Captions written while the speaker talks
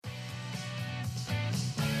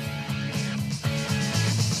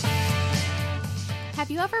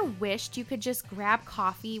Have you ever wished you could just grab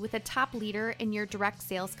coffee with a top leader in your direct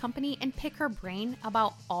sales company and pick her brain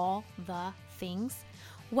about all the things?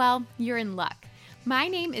 Well, you're in luck. My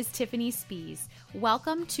name is Tiffany Spees.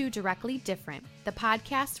 Welcome to Directly Different, the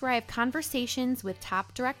podcast where I have conversations with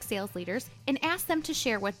top direct sales leaders and ask them to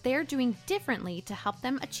share what they're doing differently to help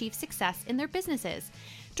them achieve success in their businesses.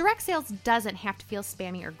 Direct sales doesn't have to feel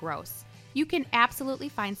spammy or gross. You can absolutely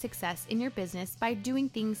find success in your business by doing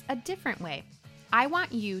things a different way. I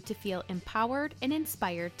want you to feel empowered and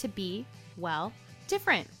inspired to be, well,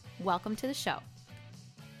 different. Welcome to the show.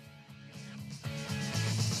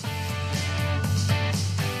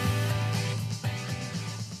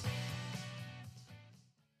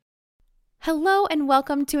 Hello and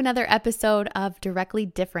welcome to another episode of Directly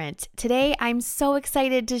Different. Today, I'm so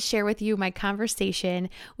excited to share with you my conversation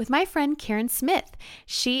with my friend Karen Smith.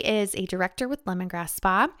 She is a director with Lemongrass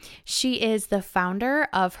Spa. She is the founder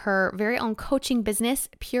of her very own coaching business,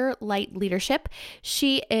 Pure Light Leadership.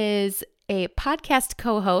 She is a podcast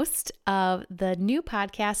co-host of the new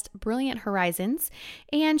podcast, Brilliant Horizons,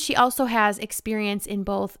 and she also has experience in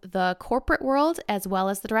both the corporate world as well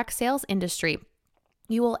as the direct sales industry.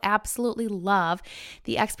 You will absolutely love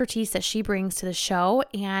the expertise that she brings to the show,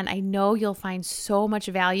 and I know you'll find so much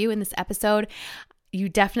value in this episode. You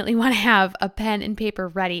definitely want to have a pen and paper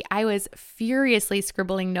ready. I was furiously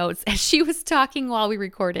scribbling notes as she was talking while we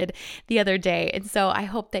recorded the other day, and so I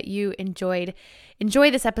hope that you enjoy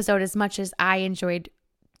this episode as much as I enjoyed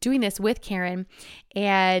doing this with Karen.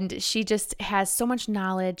 And she just has so much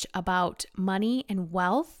knowledge about money and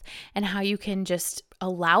wealth and how you can just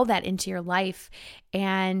allow that into your life.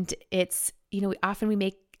 And it's, often we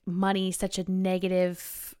make money such a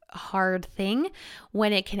negative, hard thing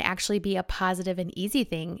when it can actually be a positive and easy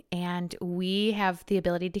thing. And we have the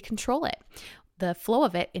ability to control it, the flow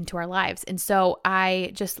of it into our lives. And so I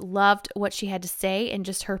just loved what she had to say and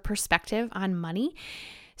just her perspective on money.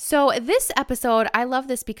 So this episode, I love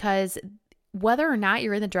this because whether or not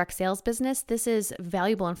you're in the direct sales business, this is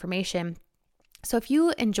valuable information. So if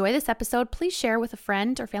you enjoy this episode, please share with a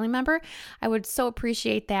friend or family member. I would so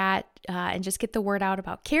appreciate that and just get the word out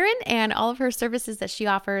about Karen and all of her services that she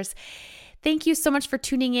offers. Thank you so much for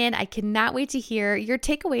tuning in. I cannot wait to hear your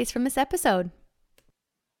takeaways from this episode.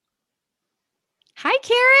 Hi,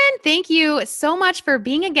 Karen. Thank you so much for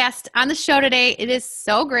being a guest on the show today. It is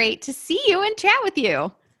so great to see you and chat with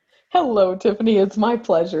you. Hello, Tiffany. It's my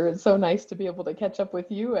pleasure. It's so nice to be able to catch up with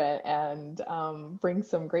you and bring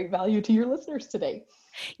some great value to your listeners today.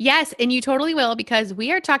 Yes, and you totally will, because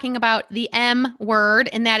we are talking about the M word,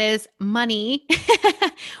 and that is money.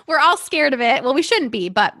 We're all scared of it. Well, we shouldn't be,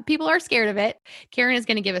 but people are scared of it. Karen is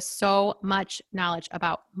going to give us so much knowledge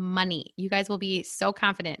about money. You guys will be so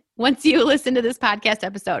confident once you listen to this podcast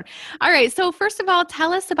episode. All right. So first of all,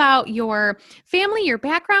 tell us about your family, your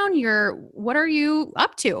background, what are you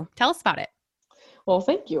up to? Tell us about it. Well,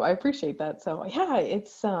 thank you. I appreciate that. So yeah,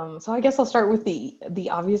 it's so I guess I'll start with the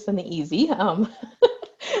obvious and the easy.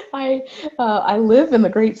 I live in the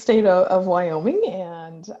great state of Wyoming,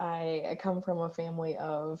 and I come from a family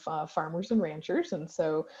of farmers and ranchers, and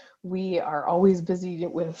so we are always busy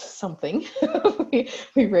with something.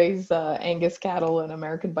 we raise Angus cattle and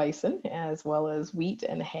American bison, as well as wheat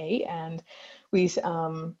and hay, and we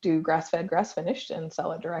do grass-fed, grass-finished, and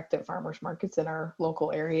sell it direct at farmers markets in our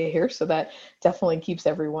local area here. So that definitely keeps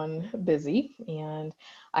everyone busy. And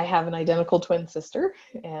I have an identical twin sister,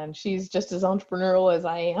 and she's just as entrepreneurial as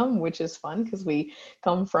I am, which is fun because we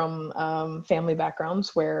come from family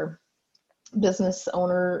backgrounds where business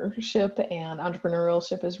ownership and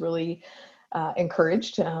entrepreneurship is really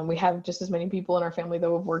encouraged. We have just as many people in our family that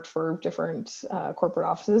have worked for different corporate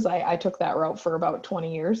offices. I took that route for about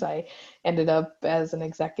 20 years. I ended up as an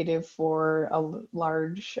executive for a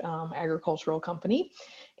large agricultural company.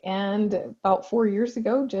 And about 4 years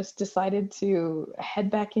ago, just decided to head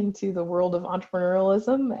back into the world of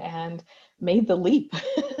entrepreneurialism and made the leap.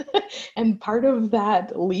 And part of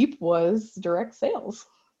that leap was direct sales.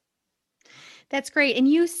 That's great. And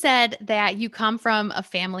you said that you come from a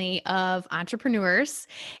family of entrepreneurs,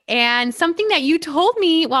 and something that you told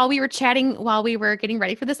me while we were chatting, while we were getting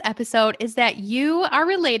ready for this episode, is that you are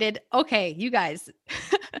related. Okay, you guys,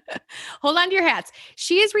 hold on to your hats.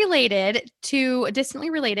 She is distantly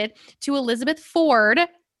related to Elizabeth Ford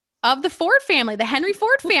of the Ford family, the Henry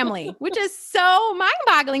Ford family, which is so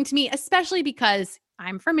mind-boggling to me, especially because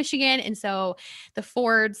I'm from Michigan. And so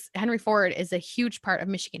Henry Ford is a huge part of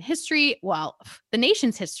Michigan history. Well, the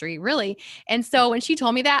nation's history, really. And so when she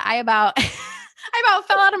told me that, I about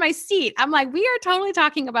fell out of my seat. I'm like, we are totally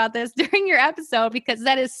talking about this during your episode because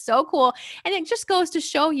that is so cool. And it just goes to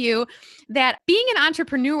show you that being an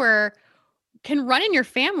entrepreneur can run in your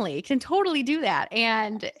family, can totally do that.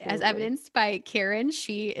 And as Absolutely. evidenced by Karen,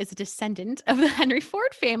 she is a descendant of the Henry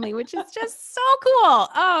Ford family, which is just so cool.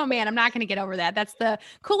 Oh man, I'm not going to get over that. That's the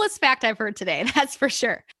coolest fact I've heard today. That's for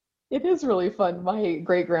sure. It is really fun. My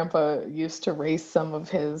great grandpa used to race some of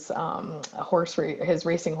his his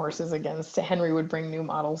racing horses against. Henry would bring new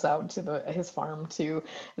models out to his farm to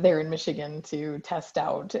there in Michigan to test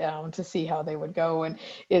out to see how they would go, and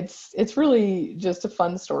it's really just a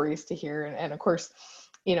fun stories to hear. And of course,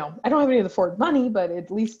 I don't have any of the Ford money, but at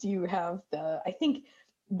least you have I think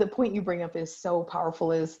the point you bring up is so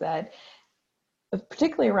powerful is that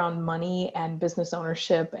particularly around money and business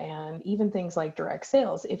ownership and even things like direct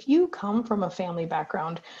sales. If you come from a family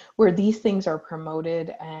background where these things are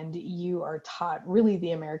promoted and you are taught really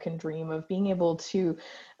the American dream of being able to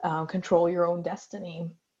control your own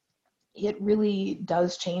destiny, it really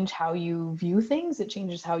does change how you view things. It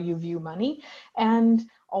changes how you view money and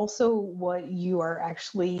also what you are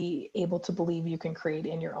actually able to believe you can create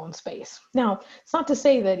in your own space. Now, it's not to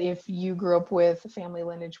say that if you grew up with a family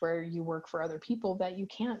lineage where you work for other people that you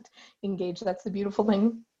can't engage. That's the beautiful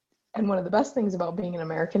thing. And one of the best things about being an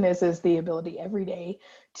American is the ability every day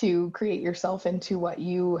to create yourself into what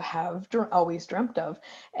you have always dreamt of.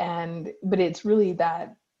 But it's really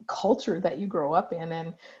that culture that you grow up in,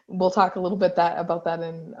 and we'll talk a little bit about that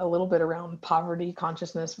in a little bit around poverty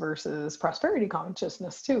consciousness versus prosperity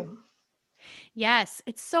consciousness too. Yes,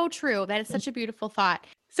 it's so true. That is such a beautiful thought.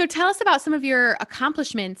 So tell us about some of your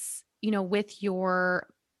accomplishments, with your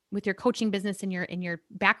coaching business and your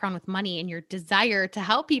background with money and your desire to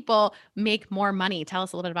help people make more money. Tell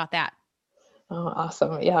us a little bit about that. Oh,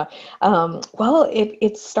 awesome. Yeah. Well,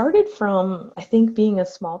 it started from, I think, being a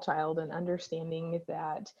small child and understanding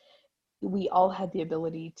that we all had the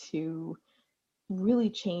ability to really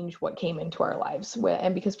change what came into our lives.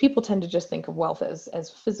 And because people tend to just think of wealth as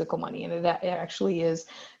physical money, and it actually is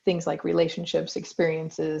things like relationships,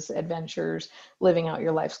 experiences, adventures, living out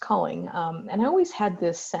your life's calling. And I always had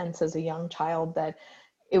this sense as a young child that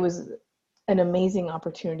it was an amazing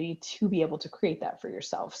opportunity to be able to create that for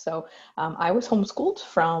yourself. So I was homeschooled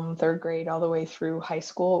from third grade all the way through high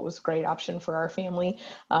school. It was a great option for our family.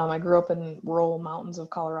 I grew up in rural mountains of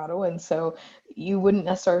Colorado, and so you wouldn't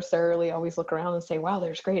necessarily always look around and say, wow,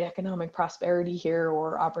 there's great economic prosperity here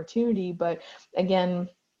or opportunity. But again,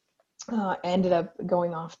 I ended up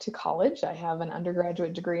going off to college. I have an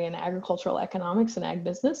undergraduate degree in agricultural economics and ag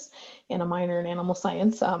business and a minor in animal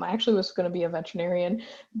science. I actually was going to be a veterinarian,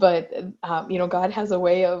 but God has a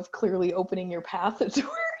way of clearly opening your path to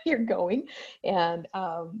where you're going. And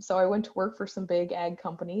so I went to work for some big ag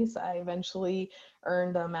companies. I eventually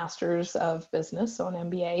earned a master's of business, so an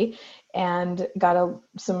MBA, and got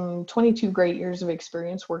some 22 great years of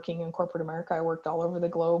experience working in corporate America. I worked all over the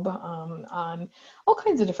globe on all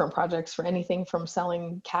kinds of different projects, for anything from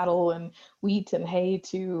selling cattle and wheat and hay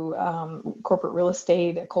to corporate real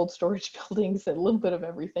estate, cold storage buildings, a little bit of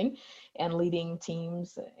everything, and leading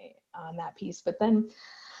teams on that piece. But then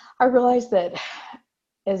I realized that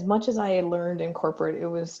as much as I had learned in corporate, it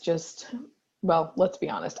was just, well, let's be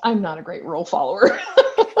honest, I'm not a great rule follower.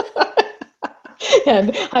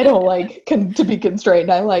 And I don't like to be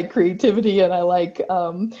constrained. I like creativity, and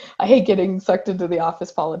I hate getting sucked into the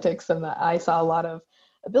office politics. And I saw a lot of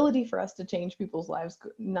ability for us to change people's lives,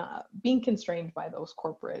 not being constrained by those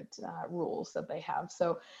corporate rules that they have.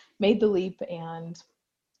 So made the leap and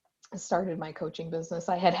started my coaching business.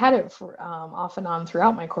 I had it for off and on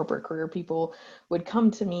throughout my corporate career. People would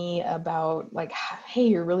come to me about like, hey,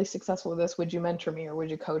 you're really successful with this. Would you mentor me or would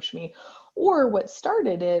you coach me? Or what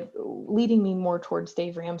started it, leading me more towards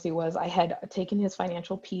Dave Ramsey, was I had taken his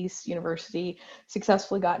Financial Peace University,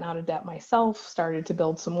 successfully gotten out of debt myself, started to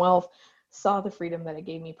build some wealth, saw the freedom that it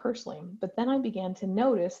gave me personally. But then I began to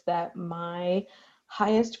notice that my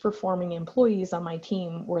highest performing employees on my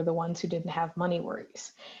team were the ones who didn't have money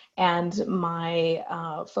worries. And my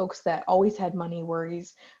folks that always had money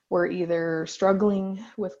worries were either struggling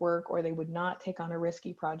with work, or they would not take on a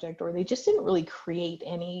risky project, or they just didn't really create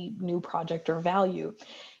any new project or value.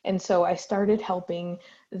 And so I started helping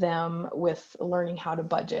them with learning how to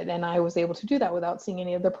budget. And I was able to do that without seeing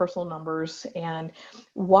any of their personal numbers, and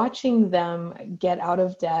watching them get out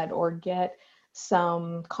of debt or get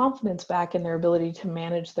some confidence back in their ability to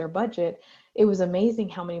manage their budget. It was amazing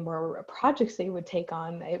how many more projects they would take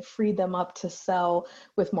on. It freed them up to sell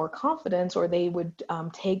with more confidence, or they would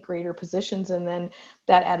take greater positions, and then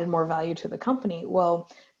that added more value to the company. Well,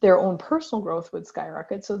 their own personal growth would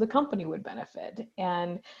skyrocket, so the company would benefit.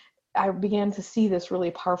 And I began to see this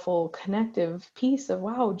really powerful connective piece of,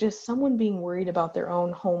 wow, just someone being worried about their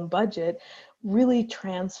own home budget really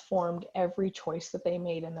transformed every choice that they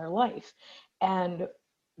made in their life. And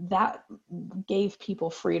that gave people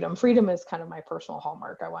freedom. Freedom is kind of my personal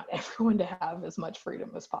hallmark. I want everyone to have as much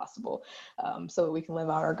freedom as possible, so that we can live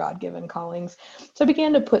out our God-given callings. So I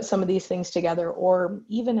began to put some of these things together, or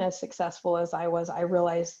even as successful as I was, I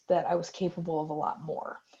realized that I was capable of a lot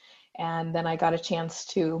more. And then I got a chance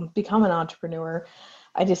to become an entrepreneur.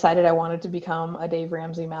 I decided I wanted to become a Dave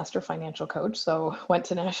Ramsey Master Financial Coach. So went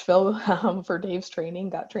to Nashville for Dave's training,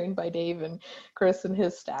 got trained by Dave and Chris and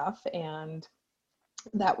his staff, and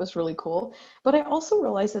that was really cool. But I also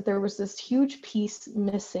realized that there was this huge piece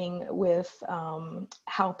missing with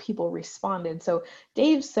how people responded. So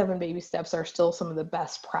Dave's 7 baby steps are still some of the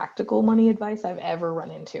best practical money advice I've ever run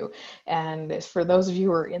into. And for those of you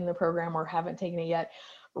who are in the program or haven't taken it yet,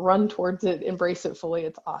 run towards it, embrace it fully.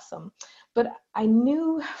 It's awesome. But I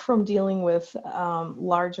knew from dealing with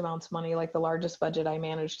large amounts of money, like the largest budget I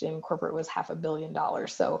managed in corporate was $500 million.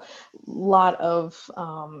 So a lot of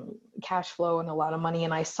cash flow and a lot of money.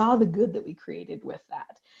 And I saw the good that we created with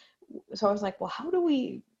that. So I was like, well, how do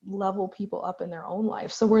we level people up in their own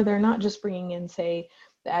life? So where they're not just bringing in, say,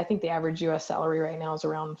 I think the average US salary right now is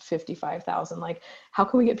around 55,000. Like, how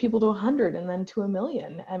can we get people to 100 and then to 1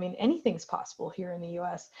 million? I mean, anything's possible here in the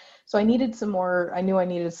US. So I needed some more, I knew I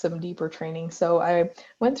needed some deeper training. So I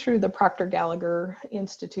went through the Proctor Gallagher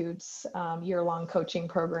Institute's year-long coaching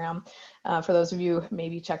program. For those of you,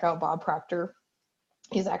 maybe check out Bob Proctor.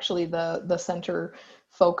 He's actually the center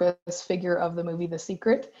focus figure of the movie The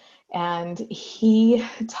Secret. And he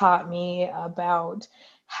taught me about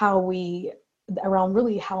around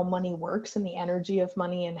really how money works and the energy of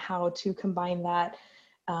money, and how to combine that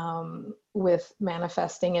with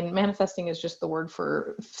manifesting. And manifesting is just the word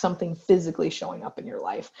for something physically showing up in your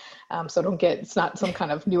life. So it's not some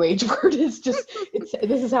kind of new age word. This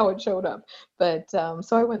is how it showed up. But so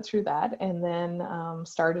I went through that, and then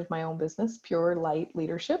started my own business, Pure Light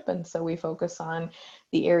Leadership. And so we focus on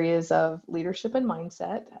the areas of leadership and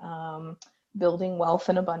mindset, building wealth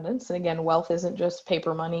and abundance. And again, wealth isn't just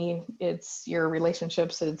paper money. It's your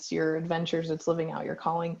relationships, it's your adventures, it's living out your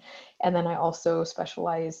calling. And then I also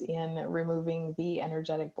specialize in removing the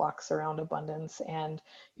energetic blocks around abundance and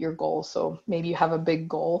your goals. So maybe you have a big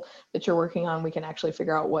goal that you're working on. We can actually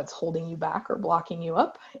figure out what's holding you back or blocking you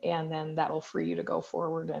up. And then that'll free you to go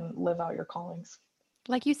forward and live out your callings.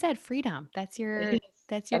 Like you said, freedom. That's your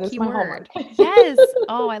That key is my word. hallmark. Yes.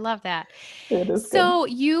 Oh, I love that. It is good. So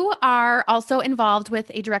you are also involved with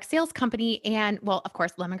a direct sales company, and well, of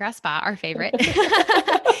course, Lemongrass Spa, our favorite.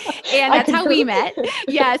 And that's how we met.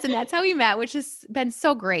 Yes. And that's how we met, which has been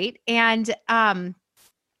so great. And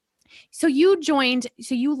so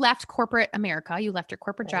you left corporate America, you left your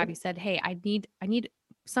corporate job. You said, hey, I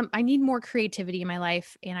need more creativity in my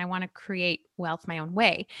life, and I want to create wealth my own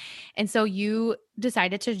way. And so you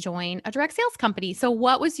decided to join a direct sales company. So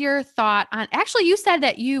what was your thought on, actually, you said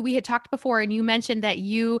that we had talked before, and you mentioned that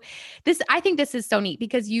I think this is so neat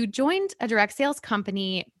because you joined a direct sales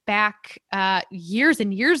company back years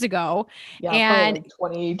and years ago. Yeah, and like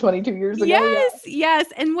 20, 22 years ago. Yes. Yes.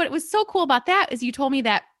 And what was so cool about that is you told me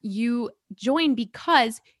that you joined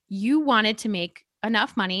because you wanted to make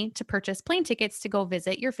enough money to purchase plane tickets to go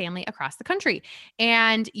visit your family across the country.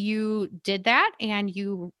 And you did that, and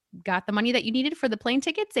you got the money that you needed for the plane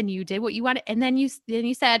tickets, and you did what you wanted. And then you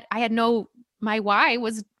said, my why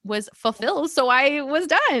was fulfilled. So I was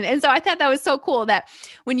done. And so I thought that was so cool that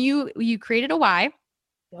when you created a why,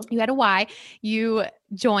 you had a why, you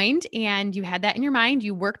joined, and you had that in your mind,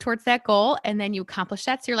 you worked towards that goal, and then you accomplished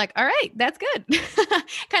that. So you're like, all right, that's good.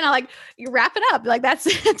 Kind of like you wrap it up. Like that's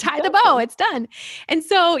tie the bow, it's done. And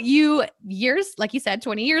so like you said,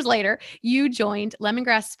 20 years later, you joined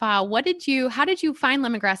Lemongrass Spa. How did you find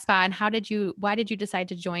Lemongrass Spa, and why did you decide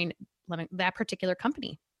to join that particular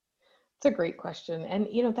company? It's a great question. And,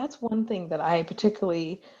 that's one thing that I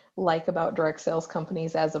particularly like about direct sales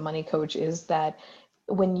companies as a money coach, is that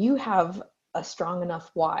when you have a strong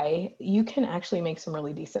enough why, you can actually make some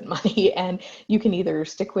really decent money, and you can either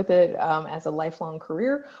stick with it as a lifelong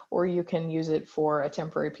career, or you can use it for a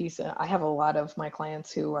temporary piece. I have a lot of my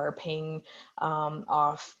clients who are paying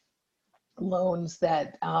off loans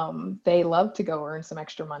that they love to go earn some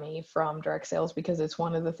extra money from direct sales, because it's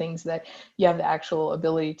one of the things that you have the actual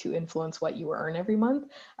ability to influence what you earn every month.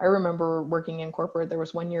 I remember working in corporate, there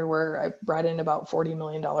was one year where I brought in about $40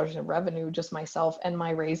 million in revenue, just myself, and my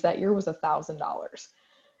raise that year was $1,000.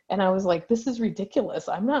 And I was like, this is ridiculous.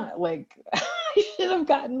 I'm not like, I should have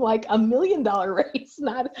gotten like $1 million raise,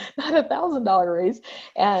 not $1,000 raise.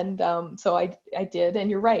 And so I did. And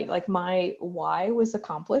you're right, like my why was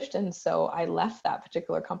accomplished. And so I left that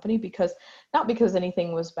particular company because, not because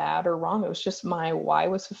anything was bad or wrong, it was just my why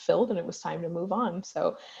was fulfilled and it was time to move on.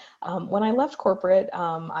 So when I left corporate,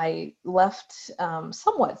 I left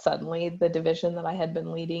somewhat suddenly. The division that I had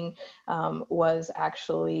been leading was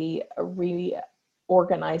actually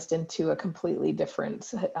reorganized into a completely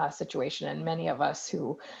different situation. And many of us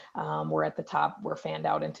who were at the top were fanned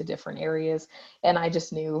out into different areas. And I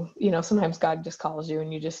just knew, sometimes God just calls you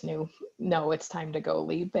and you just knew, no, it's time to go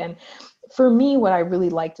leap. And for me, what I really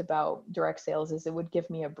liked about direct sales is it would give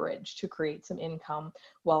me a bridge to create some income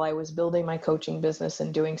while I was building my coaching business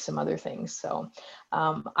and doing some other things. So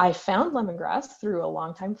I found Lemongrass through a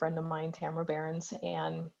longtime friend of mine, Tamara Behrens,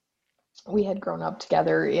 and we had grown up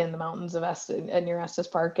together in the mountains of near Estes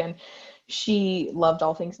Park, and she loved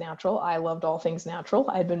all things natural. I loved all things natural.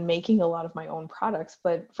 I'd been making a lot of my own products,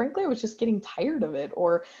 but frankly, I was just getting tired of it,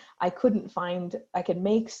 or I could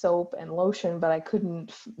make soap and lotion, but I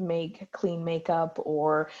couldn't make clean makeup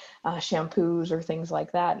or shampoos or things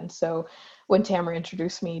like that. And so when Tamara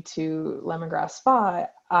introduced me to Lemongrass Spa,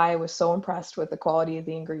 I was so impressed with the quality of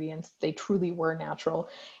the ingredients. They truly were natural,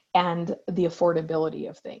 and the affordability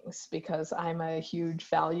of things, because I'm a huge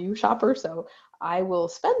value shopper. So I will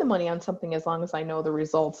spend the money on something as long as I know the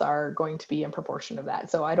results are going to be in proportion of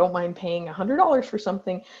that. So I don't mind paying $100 for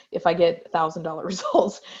something if I get $1,000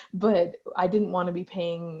 results, but I didn't want to be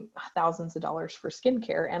paying thousands of dollars for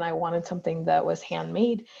skincare. And I wanted something that was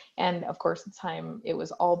handmade. And of course, at the time it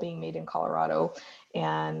was all being made in Colorado,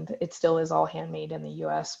 and it still is all handmade in the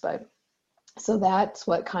US. But so that's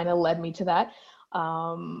what kind of led me to that.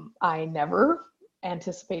 I never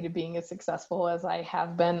anticipated being as successful as I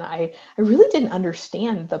have been. I really didn't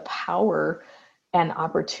understand the power and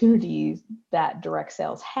opportunities that direct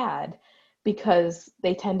sales had, because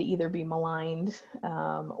they tend to either be maligned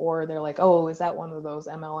or they're like, oh, is that one of those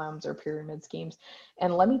MLMs or pyramid schemes?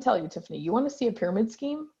 And let me tell you, Tiffany, you want to see a pyramid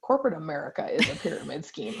scheme? Corporate America is a pyramid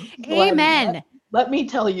scheme. Amen. Let me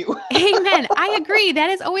tell you. Amen. I agree. That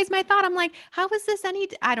is always my thought. I'm like, how is this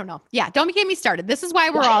I don't know. Yeah. Don't get me started. This is why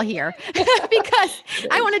we're all here because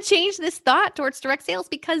I want to change this thought towards direct sales,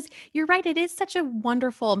 because you're right. It is such a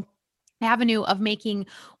wonderful avenue of making,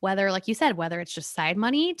 whether, like you said, whether it's just side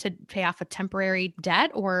money to pay off a temporary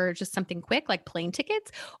debt or just something quick like plane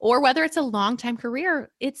tickets, or whether it's a long-time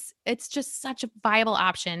career, it's just such a viable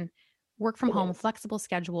option. Work from home, flexible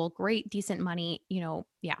schedule, great, decent money,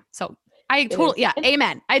 yeah. So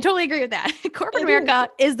amen. I totally agree with that. Corporate America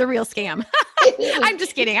is the real scam. I'm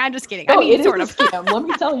just kidding. No, I mean, it sort of. Scam. Let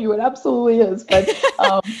me tell you, it absolutely is. But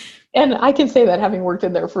and I can say that having worked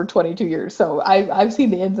in there for 22 years. So I've seen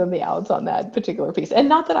the ins and the outs on that particular piece. And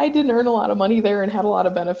not that I didn't earn a lot of money there and had a lot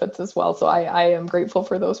of benefits as well. So I am grateful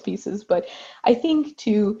for those pieces. But I think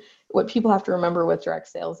what people have to remember with direct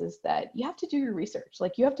sales is that you have to do your research.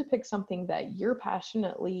 Like, you have to pick something that you're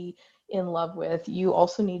passionately in love with. You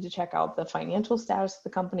also need to check out the financial status of the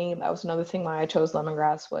company. That was another thing why I chose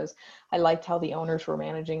Lemongrass, was I liked how the owners were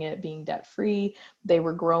managing it, being debt free. They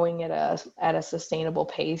were growing at a sustainable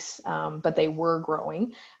pace, but they were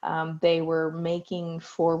growing. They were making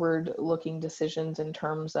forward looking decisions in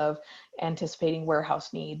terms of anticipating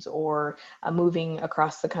warehouse needs or moving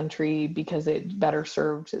across the country because it better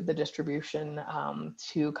served the distribution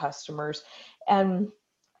to customers. And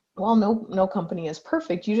while no company is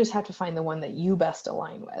perfect, you just have to find the one that you best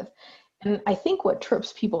align with. And I think what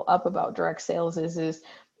trips people up about direct sales is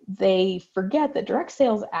they forget that direct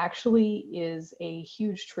sales actually is a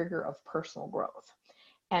huge trigger of personal growth.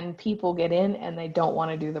 And people get in and they don't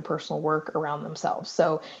want to do the personal work around themselves.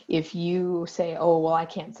 So if you say, oh, well, I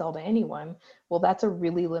can't sell to anyone, well, that's a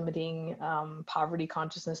really limiting poverty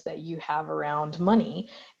consciousness that you have around money.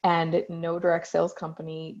 And no direct sales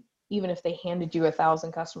company, even if they handed you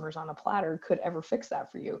 1,000 customers on a platter, could ever fix that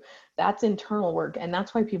for you. That's internal work. And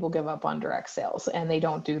that's why people give up on direct sales and they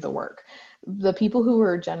don't do the work. The people who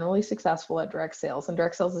are generally successful at direct sales, and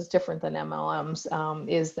direct sales is different than MLMs,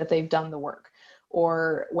 is that they've done the work.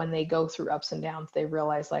 Or when they go through ups and downs, they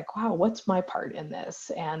realize, like, wow, what's my part in this?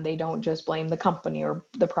 And they don't just blame the company or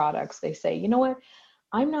the products. They say, you know what?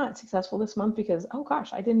 I'm not successful this month because, oh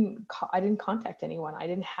gosh, I didn't contact anyone. I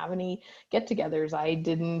didn't have any get-togethers. I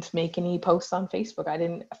didn't make any posts on Facebook. I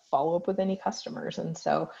didn't follow up with any customers. And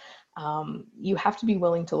so you have to be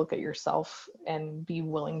willing to look at yourself and be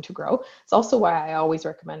willing to grow. It's also why I always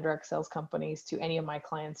recommend direct sales companies to any of my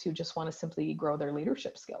clients who just want to simply grow their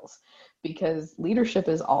leadership skills, because leadership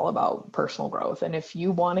is all about personal growth. And if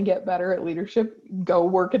you want to get better at leadership, go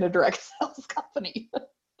work in a direct sales company.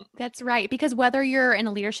 That's right. Because whether you're in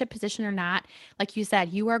a leadership position or not, like you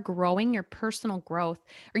said, you are growing your personal growth,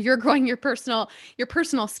 or you're growing your personal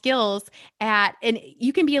skills at, and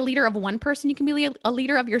you can be a leader of one person, you can be a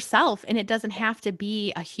leader of yourself, and it doesn't have to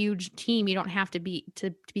be a huge team. You don't have to be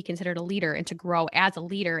to be considered a leader and to grow as a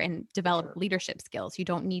leader and develop Sure. leadership skills. You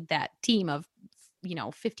don't need that team of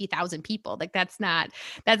 50,000 people. Like that's not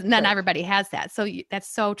Right. everybody has that. So that's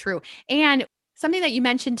so true. And something that you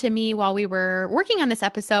mentioned to me while we were working on this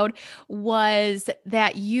episode was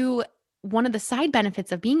that one of the side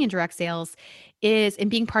benefits of being in direct sales is, and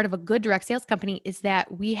being part of a good direct sales company, is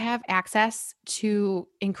that we have access to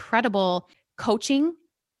incredible coaching,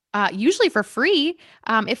 usually for free,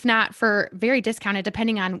 if not for very discounted,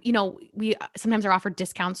 depending on, we sometimes are offered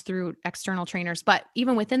discounts through external trainers, but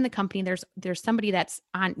even within the company, there's somebody that's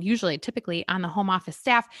on, usually typically on the home office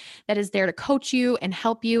staff, that is there to coach you and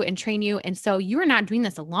help you and train you. And so you are not doing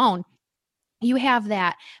this alone. You have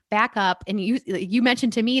that backup. And you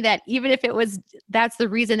mentioned to me that even if it was, that's the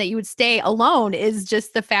reason that you would stay alone, is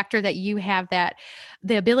just the factor that you have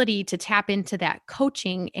the ability to tap into that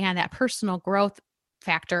coaching and that personal growth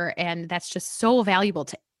factor. And that's just so valuable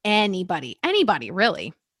to anybody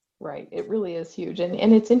really. Right. It really is huge. And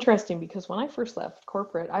it's interesting because when I first left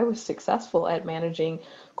corporate, I was successful at managing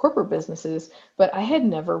corporate businesses, but I had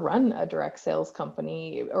never run a direct sales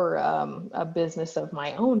company or a business of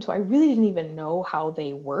my own. So I really didn't even know how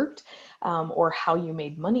they worked, or how you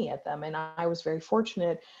made money at them. And I was very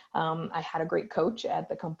fortunate. I had a great coach at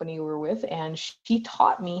the company we were with, and she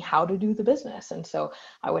taught me how to do the business. And so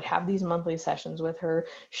I would have these monthly sessions with her.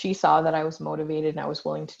 She saw that I was motivated and I was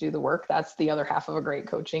willing to do the work. That's the other half of a great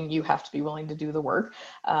coaching. You have to be willing to do the work.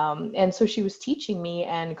 And so she was teaching me,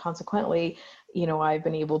 and consequently, I've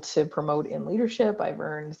been able to promote in leadership. I've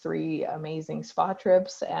earned 3 amazing spa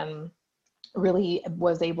trips, and really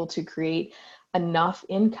was able to create enough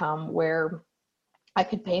income where I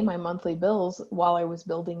could pay my monthly bills while I was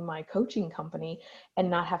building my coaching company and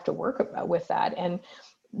not have to work with that. And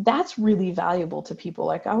that's really valuable to people.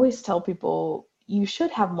 Like I always tell people, you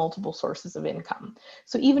should have multiple sources of income.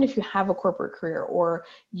 So even if you have a corporate career, or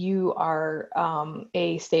you are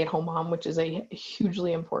a stay-at-home mom, which is a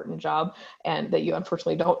hugely important job and that you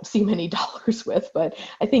unfortunately don't see many dollars with, but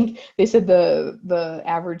I think they said the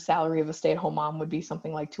average salary of a stay-at-home mom would be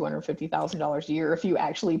something like $250,000 a year if you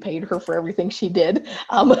actually paid her for everything she did.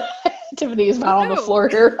 Tiffany is not on the Woohoo! floor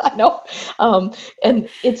here. I know. Um, and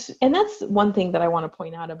that's one thing that I want to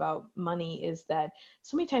point out about money, is that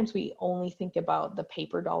so many times we only think about the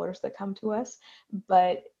paper dollars that come to us,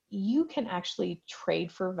 but you can actually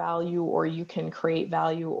trade for value, or you can create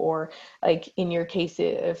value, or like in your case,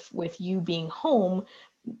 if with you being home,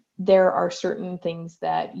 there are certain things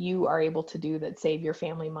that you are able to do that save your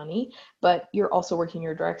family money, but you're also working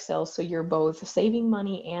your direct sales. So you're both saving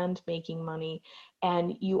money and making money.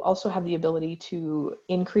 And you also have the ability to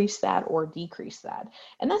increase that or decrease that.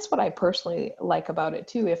 And that's what I personally like about it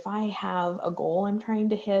too. If I have a goal I'm trying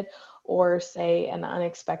to hit, or say an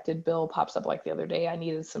unexpected bill pops up, like the other day, I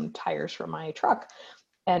needed some tires for my truck.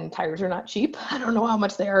 And tires are not cheap. I don't know how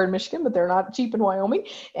much they are in Michigan, but they're not cheap in Wyoming.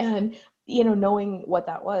 And knowing what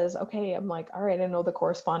that was, okay, I'm like, all right, I know the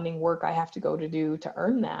corresponding work I have to go to do to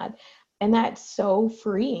earn that. And that's so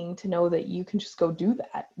freeing to know that you can just go do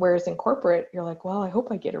that. Whereas in corporate, you're like, well, I hope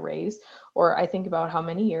I get a raise. Or I think about how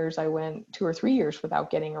many years I went, 2 or 3 years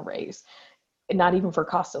without getting a raise, and not even for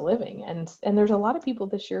cost of living. And there's a lot of people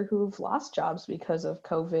this year who've lost jobs because of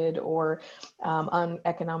COVID, or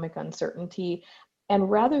economic uncertainty. And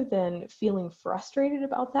rather than feeling frustrated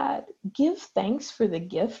about that, give thanks for the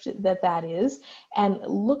gift that is, and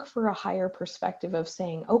look for a higher perspective of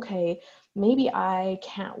saying, okay, maybe I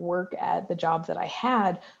can't work at the job that I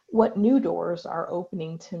had. What new doors are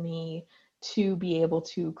opening to me to be able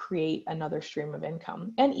to create another stream of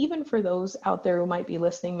income? And even for those out there who might be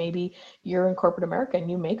listening, maybe you're in corporate America and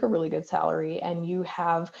you make a really good salary and you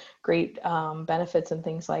have great benefits and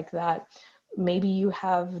things like that. Maybe you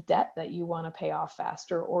have debt that you want to pay off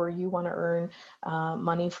faster, or you want to earn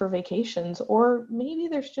money for vacations, or maybe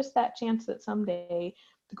there's just that chance that someday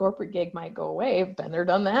the corporate gig might go away. Been there,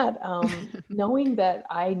 done that. Knowing that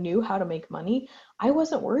I knew how to make money, I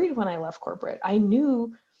wasn't worried when I left corporate. I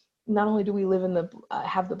knew not only do we live in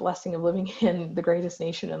have the blessing of living in the greatest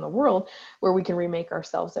nation in the world, where we can remake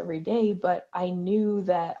ourselves every day, but I knew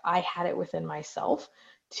that I had it within myself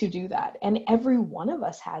to do that. And every one of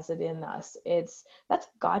us has it in us. That's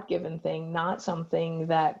a God-given thing, not something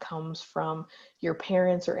that comes from your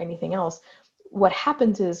parents or anything else. What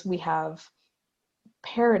happens is we have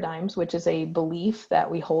paradigms, which is a belief that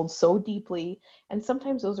we hold so deeply. And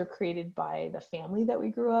sometimes those are created by the family that we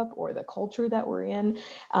grew up or the culture that we're in,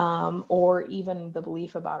 or even the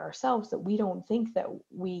belief about ourselves that we don't think that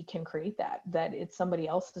we can create that it's somebody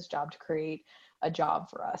else's job to create a job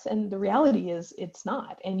for us. And the reality is it's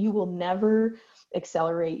not. And you will never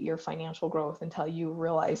accelerate your financial growth until you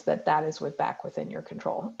realize that that is back within your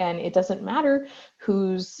control. And it doesn't matter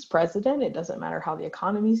who's president. It doesn't matter how the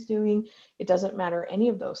economy's doing. It doesn't matter any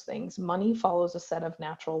of those things. Money follows a set of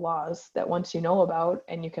natural laws that once you know about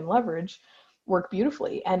and you can leverage, work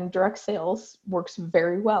beautifully. And direct sales works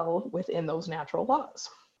very well within those natural laws.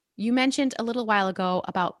 You mentioned a little while ago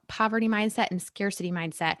about poverty mindset and scarcity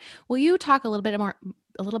mindset. Will you talk a little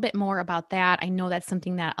bit more about that? I know that's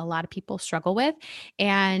something that a lot of people struggle with,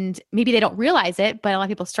 and maybe they don't realize it, but a lot of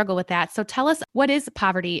people struggle with that. So tell us, what is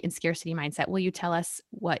poverty and scarcity mindset? Will you tell us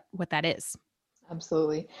what that is?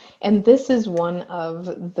 Absolutely. And this is one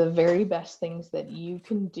of the very best things that you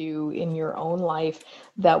can do in your own life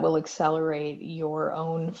that will accelerate your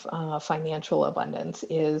own financial abundance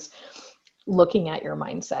is looking at your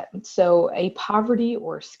mindset. So a poverty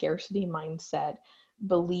or scarcity mindset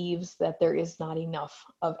believes that there is not enough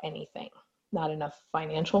of anything. Not enough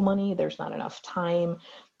financial money, there's not enough time,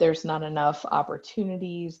 there's not enough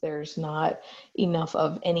opportunities, there's not enough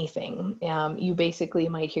of anything. You basically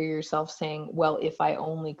might hear yourself saying, well, if I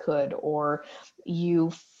only could, or you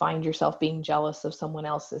find yourself being jealous of someone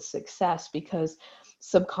else's success because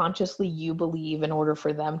subconsciously you believe in order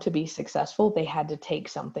for them to be successful, they had to take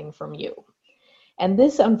something from you. And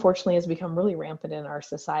this, unfortunately, has become really rampant in our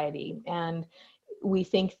society. And we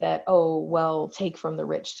think that, oh, well, take from the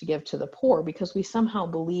rich to give to the poor, because we somehow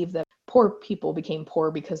believe that poor people became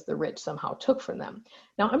poor because the rich somehow took from them.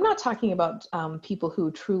 Now, I'm not talking about people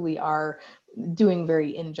who truly are doing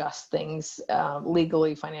very unjust things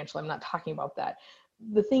legally, financially. I'm not talking about that.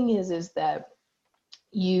 The thing is that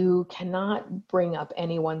you cannot bring up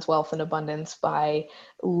anyone's wealth and abundance by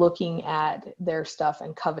looking at their stuff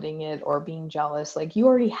and coveting it or being jealous. Like, you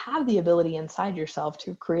already have the ability inside yourself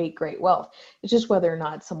to create great wealth. It's just whether or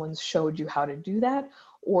not someone's showed you how to do that,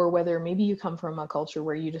 or whether maybe you come from a culture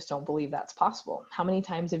where you just don't believe that's possible. How many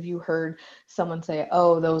times have you heard someone say,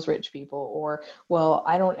 oh, those rich people, or, well,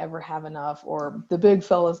 I don't ever have enough, or the big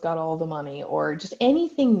fella's got all the money, or just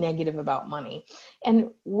anything negative about money?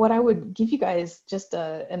 And what I would give you guys just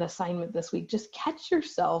an assignment this week, just catch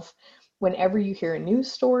yourself whenever you hear a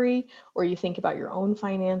news story or you think about your own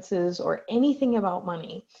finances or anything about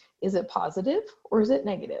money. Is it positive or is it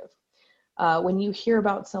negative? When you hear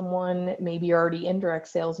about someone, maybe you're already in direct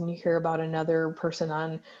sales and you hear about another person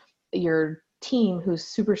on your team who's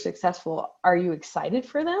super successful, are you excited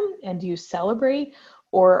for them and do you celebrate?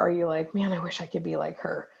 Or are you like, man, I wish I could be like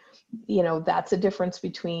her? You know, that's a difference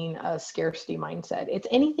between a scarcity mindset. It's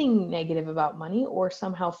anything negative about money or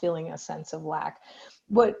somehow feeling a sense of lack.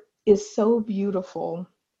 What is so beautiful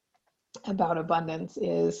about abundance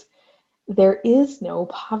is there is no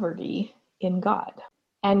poverty in God.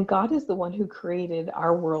 And God is the one who created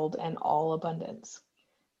our world and all abundance.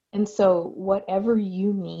 And so whatever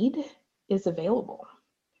you need is available.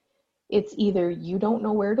 It's either you don't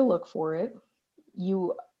know where to look for it,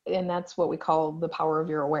 and that's what we call the power of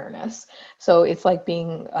your awareness. So it's like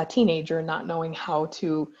being a teenager and not knowing how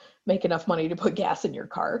to make enough money to put gas in your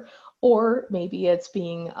car. Or maybe it's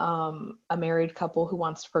being a married couple who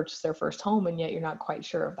wants to purchase their first home and yet you're not quite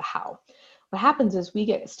sure of the how. What happens is we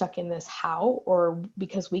get stuck in this how, or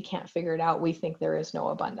because we can't figure it out, we think there is no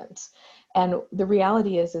abundance. And the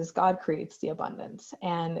reality is God creates the abundance.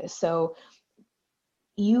 And so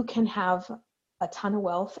you can have a ton of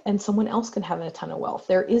wealth and someone else can have a ton of wealth.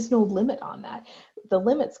 There is no limit on that. The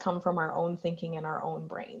limits come from our own thinking and our own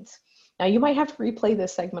brains. Now, you might have to replay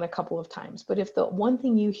this segment a couple of times, but if the one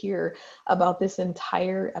thing you hear about this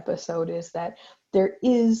entire episode is that there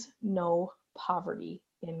is no poverty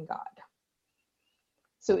in God.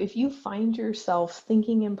 So if you find yourself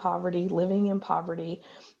thinking in poverty, living in poverty,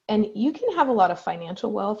 and you can have a lot of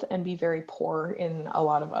financial wealth and be very poor in a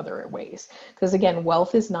lot of other ways. Because again,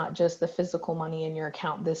 wealth is not just the physical money in your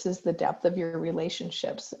account. This is the depth of your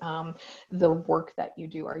relationships, the work that you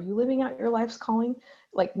do. Are you living out your life's calling?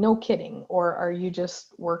 Like, no kidding. Or are you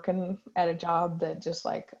just working at a job that just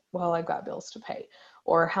like, well, I've got bills to pay?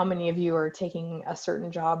 Or how many of you are taking a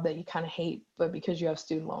certain job that you kind of hate, but because you have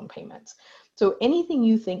student loan payments? So anything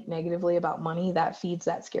you think negatively about money, that feeds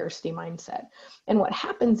that scarcity mindset. And what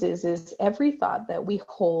happens is every thought that we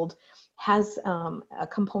hold has a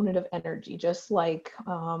component of energy, just like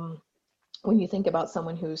when you think about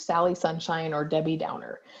someone who's Sally Sunshine or Debbie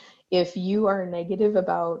Downer. If you are negative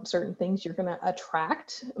about certain things, you're going to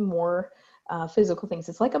attract more physical things.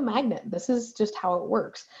 It's like a magnet. This is just how it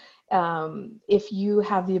works. If you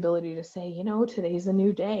have the ability to say, today's a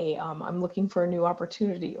new day, I'm looking for a new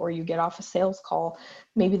opportunity, or you get off a sales call,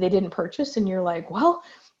 maybe they didn't purchase and you're like, well,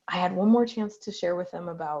 I had one more chance to share with them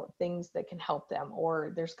about things that can help them,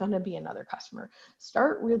 or there's going to be another customer.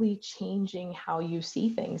 Start really changing how you see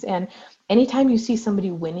things. And anytime you see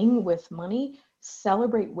somebody winning with money,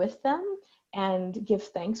 celebrate with them and give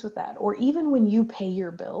thanks with that. Or even when you pay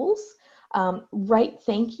your bills, write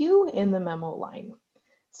thank you in the memo line.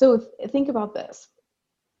 So think about this.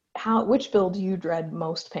 Which bill do you dread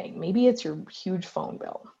most paying? Maybe it's your huge phone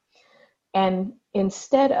bill. And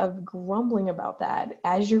instead of grumbling about that,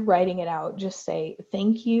 as you're writing it out, just say,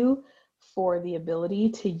 thank you for the ability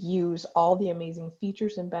to use all the amazing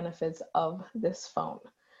features and benefits of this phone.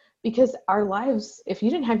 Because our lives, if you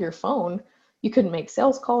didn't have your phone, you couldn't make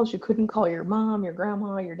sales calls, you couldn't call your mom, your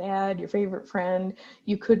grandma, your dad, your favorite friend,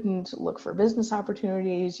 you couldn't look for business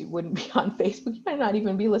opportunities, you wouldn't be on Facebook, you might not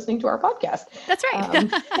even be listening to our podcast. That's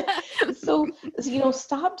right. So,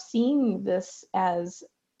 stop seeing this as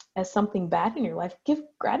something bad in your life. Give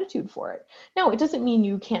gratitude for it. Now, it doesn't mean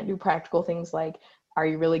you can't do practical things like, do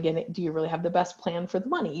you really have the best plan for the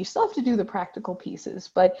money? You still have to do the practical pieces,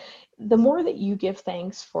 but the more that you give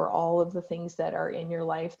thanks for all of the things that are in your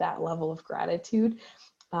life, that level of gratitude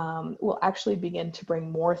will actually begin to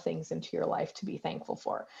bring more things into your life to be thankful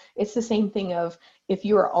for. It's the same thing of, if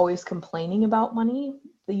you are always complaining about money,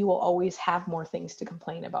 that you will always have more things to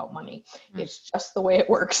complain about money. It's just the way it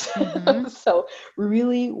works. So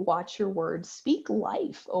really watch your words, speak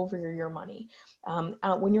life over your money.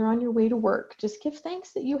 When you're on your way to work, just give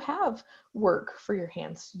thanks that you have work for your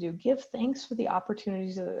hands to do. Give thanks for the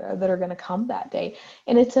opportunities that are going to come that day.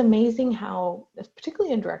 And it's amazing how,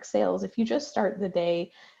 particularly in direct sales, if you just start the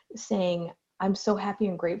day saying, I'm so happy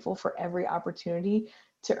and grateful for every opportunity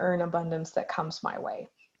to earn abundance that comes my way.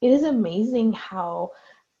 It is amazing how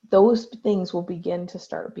those things will begin to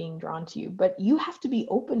start being drawn to you, but you have to be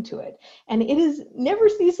open to it. And never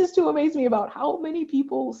ceases to amaze me about how many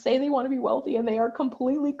people say they want to be wealthy and they are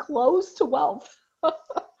completely closed to wealth.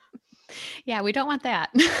 Yeah, we don't want that.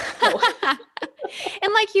 No.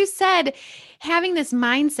 And like you said, having this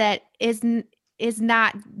mindset is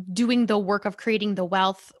not doing the work of creating the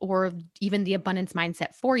wealth or even the abundance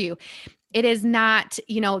mindset for you. It is not,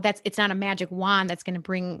 it's not a magic wand that's going to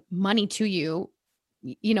bring money to you,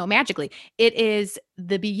 magically. It is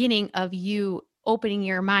the beginning of you opening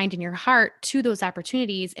your mind and your heart to those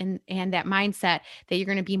opportunities and that mindset that you're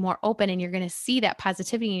going to be more open and you're going to see that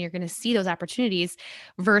positivity and you're going to see those opportunities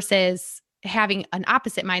versus having an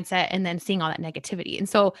opposite mindset and then seeing all that negativity. And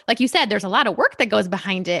so, like you said, there's a lot of work that goes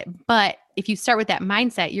behind it, but if you start with that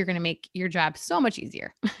mindset, you're going to make your job so much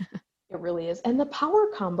easier. It really is. And the power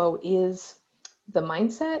combo is the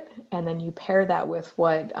mindset, and then you pair that with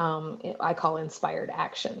what I call inspired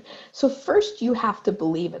action. So first you have to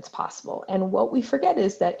believe it's possible. And what we forget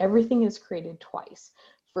is that everything is created twice.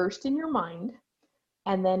 First in your mind,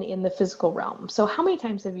 and then in the physical realm. So how many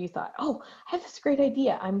times have you thought, oh, I have this great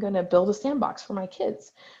idea. I'm going to build a sandbox for my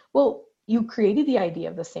kids. Well, you created the idea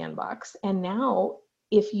of the sandbox. And now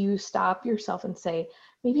if you stop yourself and say,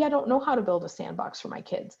 maybe I don't know how to build a sandbox for my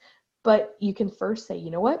kids, but you can first say, you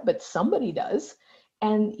know what, but somebody does.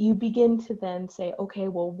 And you begin to then say, okay,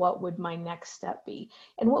 well, what would my next step be?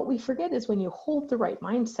 And what we forget is when you hold the right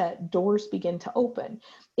mindset, doors begin to open.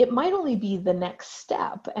 It might only be the next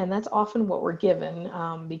step. And that's often what we're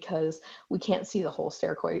given because we can't see the whole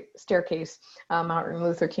staircase. Martin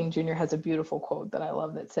Luther King Jr. has a beautiful quote that I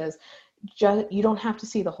love that says, you don't have to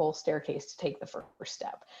see the whole staircase to take the first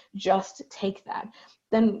step. Just take that.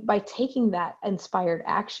 Then by taking that inspired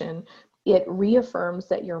action, it reaffirms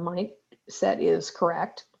that your mindset is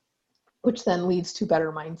correct, which then leads to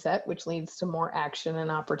better mindset, which leads to more action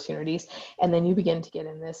and opportunities. And then you begin to get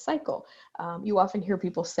in this cycle. You often hear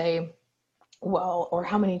people say, well, or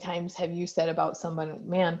how many times have you said about someone,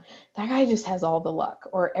 man, that guy just has all the luck,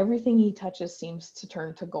 or everything he touches seems to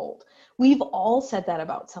turn to gold. We've all said that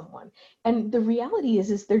about someone. And the reality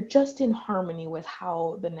is they're just in harmony with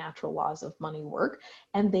how the natural laws of money work,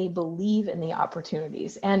 and they believe in the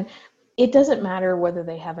opportunities. And it doesn't matter whether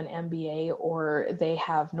they have an MBA or they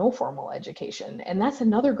have no formal education. And that's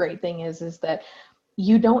another great thing is that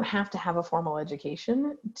you don't have to have a formal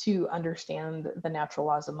education to understand the natural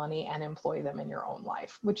laws of money and employ them in your own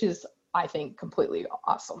life, which is, I think, completely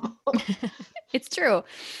awesome. It's true.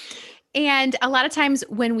 And a lot of times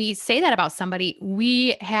when we say that about somebody,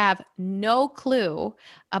 we have no clue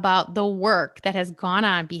about the work that has gone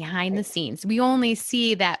on behind the Right. scenes. We only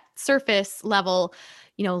see that surface level,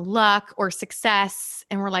 luck or success.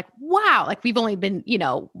 And we're like, wow, like we've only been,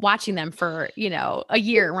 watching them for, a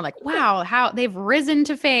year. And we're like, wow, how they've risen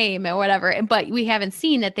to fame or whatever. But we haven't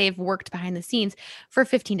seen that they've worked behind the scenes for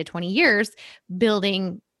 15 to 20 years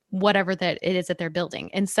building whatever that it is that they're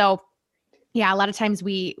building. And so, yeah, a lot of times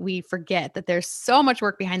we forget that there's so much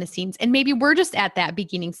work behind the scenes, and maybe we're just at that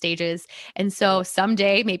beginning stages. And so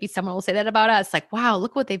someday maybe someone will say that about us, like, wow,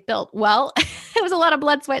 look what they've built. Well, it was a lot of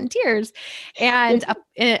blood, sweat, and tears, and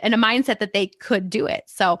a mindset that they could do it.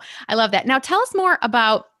 So I love that. Now tell us more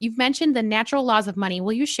about, you've mentioned the natural laws of money.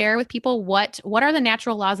 Will you share with people what are the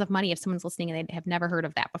natural laws of money if someone's listening and they have never heard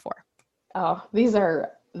of that before? Oh, these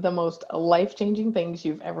are the most life-changing things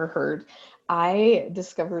you've ever heard. I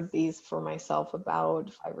discovered these for myself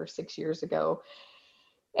about 5 or 6 years ago.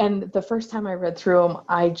 And the first time I read through them,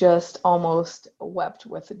 I just almost wept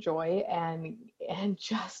with joy and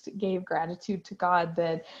just gave gratitude to God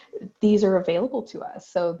that these are available to us.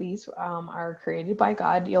 So these are created by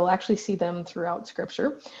God. You'll actually see them throughout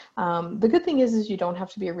Scripture. The good thing is you don't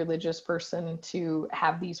have to be a religious person to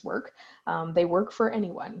have these work. They work for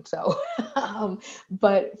anyone. So,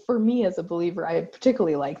 but for me as a believer, I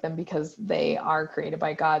particularly like them because they are created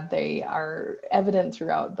by God. They are evident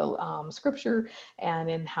throughout the Scripture and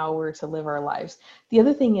in how we're to live our lives. The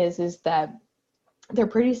other thing is that they're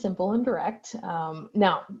pretty simple and direct.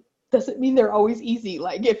 Now, doesn't mean they're always easy.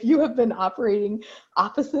 Like if you have been operating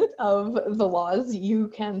opposite of the laws, you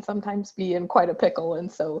can sometimes be in quite a pickle. And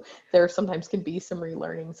so there sometimes can be some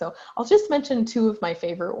relearning. So I'll just mention two of my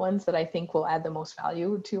favorite ones that I think will add the most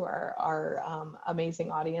value to our amazing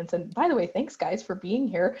audience. And by the way, thanks guys for being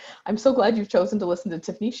here. I'm so glad you've chosen to listen to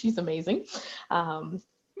Tiffany. She's amazing.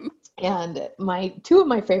 And two of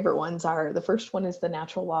my favorite ones are, the first one is the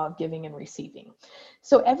natural law of giving and receiving.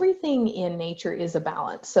 So everything in nature is a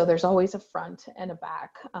balance. So there's always a front and a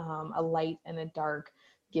back, a light and a dark,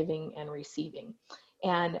 giving and receiving.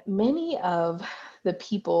 And many of the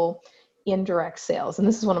people in direct sales, and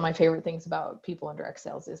this is one of my favorite things about people in direct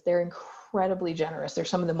sales, is they're incredibly generous. They're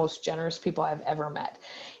some of the most generous people I've ever met.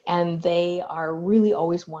 And they are really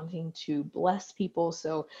always wanting to bless people.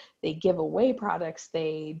 So they give away products,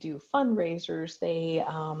 they do fundraisers,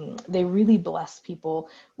 they really bless people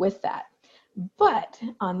with that. But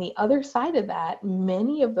on the other side of that,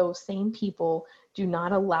 many of those same people do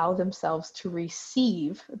not allow themselves to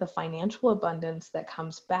receive the financial abundance that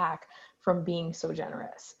comes back from being so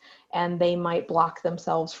generous. And they might block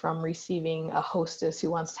themselves from receiving a hostess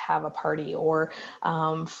who wants to have a party, or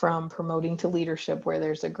from promoting to leadership where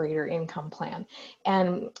there's a greater income plan.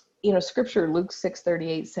 And scripture, Luke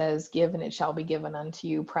 6:38 says, give and it shall be given unto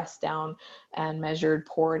you, pressed down and measured,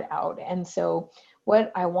 poured out. And so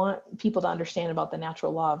what I want people to understand about the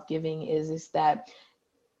natural law of giving is that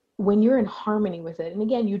when you're in harmony with it, and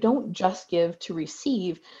again, you don't just give to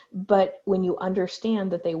receive, but when you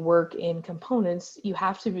understand that they work in components, you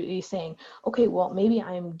have to be saying, okay, well, maybe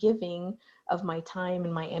I'm giving of my time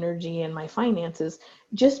and my energy and my finances.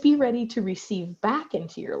 Just be ready to receive back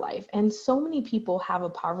into your life. And so many people have a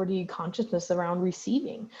poverty consciousness around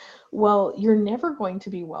receiving. Well, you're never going to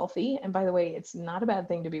be wealthy. And by the way, it's not a bad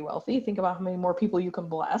thing to be wealthy. Think about how many more people you can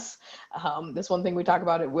bless. This one thing we talk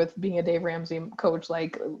about it with being a Dave Ramsey coach,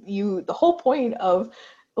 like the whole point of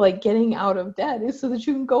like getting out of debt is so that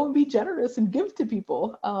you can go and be generous and give to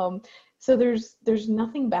people. So there's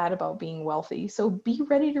nothing bad about being wealthy. So be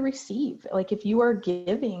ready to receive. Like if you are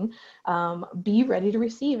giving, be ready to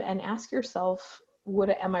receive, and ask yourself,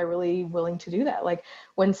 am I really willing to do that? Like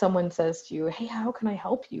when someone says to you, hey, how can I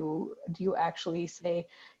help you? Do you actually say,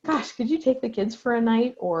 gosh, could you take the kids for a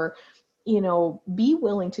night? Or, be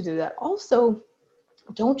willing to do that. Also,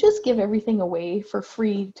 don't just give everything away for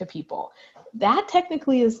free to people. That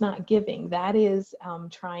technically is not giving. That is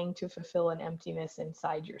trying to fulfill an emptiness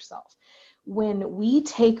inside yourself. When we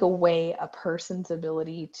take away a person's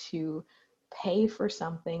ability to pay for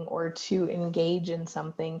something or to engage in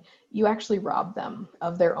something, you actually rob them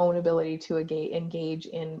of their own ability to engage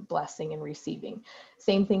in blessing and receiving.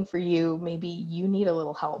 Same thing for you. Maybe you need a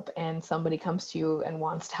little help and somebody comes to you and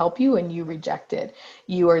wants to help you and you reject it.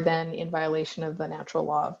 You are then in violation of the natural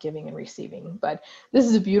law of giving and receiving. But this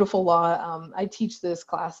is a beautiful law. I teach this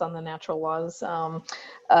class on the natural laws,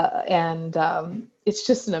 and it's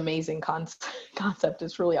just an amazing concept.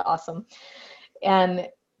 It's really awesome. And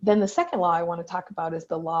then the second law I want to talk about is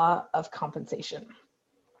the law of compensation.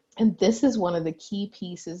 And this is one of the key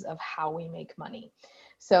pieces of how we make money.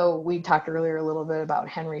 So we talked earlier a little bit about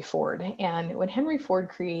Henry Ford. And when Henry Ford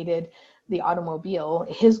created the automobile,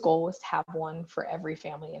 his goal was to have one for every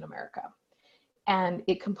family in America. And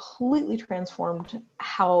it completely transformed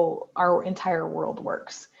how our entire world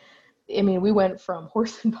works. I mean, we went from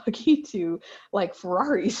horse and buggy to like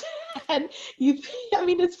Ferraris, and I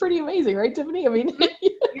mean, it's pretty amazing, right, Tiffany? I mean,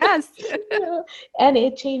 Yes. yeah. And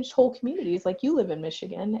it changed whole communities. Like you live in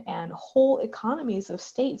Michigan, and whole economies of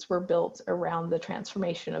states were built around the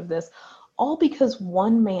transformation of this, all because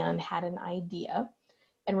one man had an idea.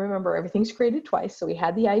 And remember, everything's created twice. So he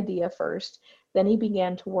had the idea first. Then he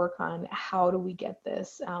began to work on how do we get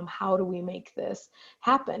this? How do we make this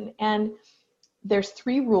happen? And there's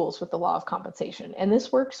three rules with the law of compensation, and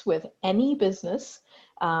this works with any business.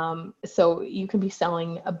 So you can be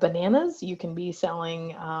selling bananas, you can be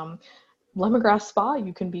selling lemongrass spa,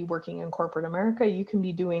 you can be working in corporate America, you can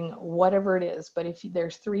be doing whatever it is. But if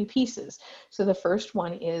there's three pieces, so the first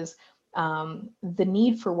one is the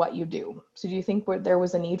need for what you do. So do you think there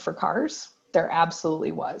was a need for cars? There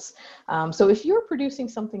absolutely was. So if you're producing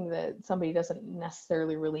something that somebody doesn't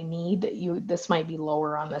necessarily really need, this might be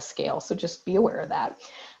lower on the scale. So just be aware of that.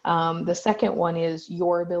 The second one is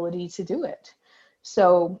your ability to do it.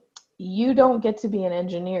 So you don't get to be an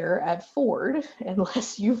engineer at Ford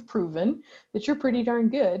unless you've proven that you're pretty darn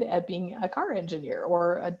good at being a car engineer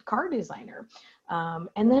or a car designer.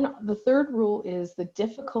 And then the third rule is the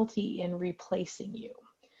difficulty in replacing you.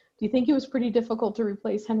 Do you think it was pretty difficult to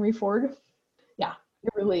replace Henry Ford? Yeah, it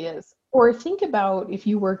really is. Or think about if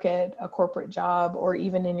you work at a corporate job or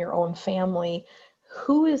even in your own family,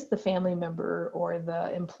 who is the family member or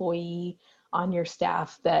the employee on your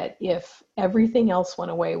staff that if everything else went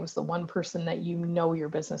away was the one person that you know your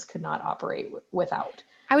business could not operate without?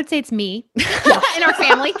 I would say it's me Yeah. in our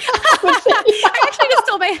family. I actually just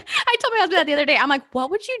told I told my husband that the other day. I'm like, what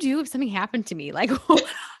would you do if something happened to me? Like,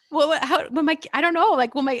 well, how, I don't know.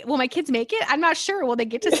 Like, will my kids make it? I'm not sure. Will they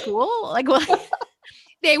get to school? Like,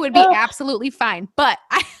 they would be absolutely fine. But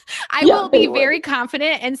I Yeah, will be they would. very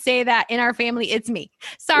confident and say that in our family, it's me.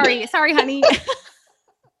 Sorry, honey.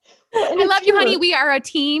 Well, and I it's love you, honey. true. We are a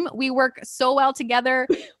team. We work so well together.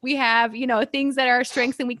 We have, things that are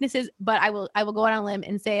strengths and weaknesses, but I will go out on a limb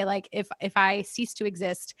and say, like, if I cease to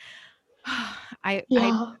exist,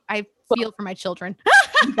 Yeah. I feel for my children.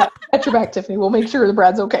 Got your back, Tiffany. We'll make sure the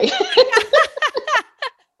Brad's okay.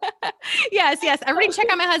 Yes. Everybody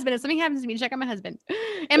check on my husband. If something happens to me, check on my husband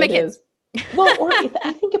and my kids. Well, or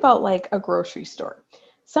I think about like a grocery store.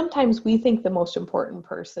 Sometimes we think the most important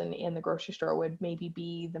person in the grocery store would maybe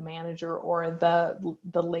be the manager or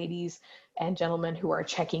the ladies and gentlemen who are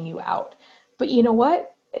checking you out. But you know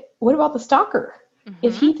what? What about the stocker?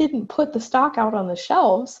 If he didn't put the stock out on the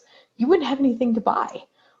shelves, you wouldn't have anything to buy.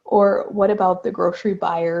 Or what about the grocery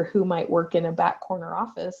buyer who might work in a back corner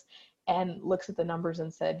office and looks at the numbers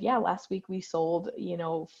and said, yeah, last week we sold,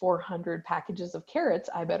 400 packages of carrots.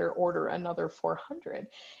 I better order another 400.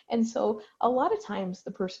 And so a lot of times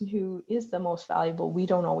the person who is the most valuable, we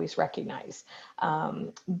don't always recognize.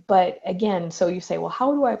 But again, so you say, well,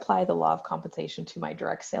 how do I apply the law of compensation to my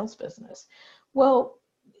direct sales business? Well,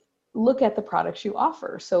 look at the products you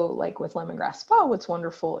offer. So like with Lemongrass Spa, what's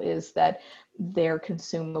wonderful is that they're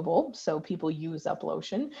consumable. So people use up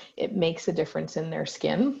lotion. It makes a difference in their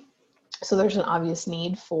skin. So there's an obvious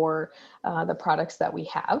need for the products that we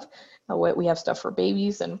have. We have stuff for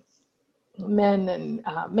babies and men and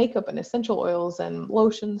makeup and essential oils and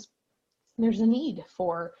lotions. There's a need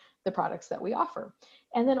for the products that we offer.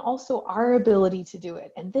 And then also our ability to do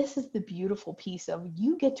it. And this is the beautiful piece of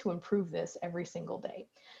you get to improve this every single day.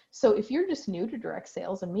 So if you're just new to direct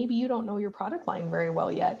sales and maybe you don't know your product line very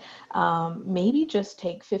well yet, maybe just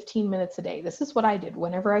take 15 minutes a day. This is what I did.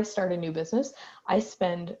 Whenever I start a new business, I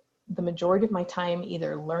spend the majority of my time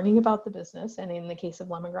either learning about the business, and in the case of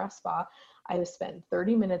Lemongrass Spa, I would spend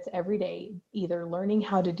 30 minutes every day either learning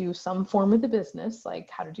how to do some form of the business, like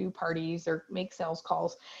how to do parties or make sales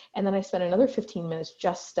calls, and then I spent another 15 minutes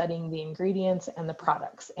just studying the ingredients and the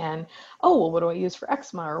products. And, oh, well, what do I use for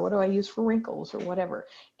eczema, or what do I use for wrinkles, or whatever?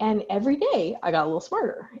 And every day I got a little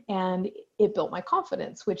smarter, and it built my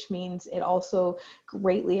confidence, which means it also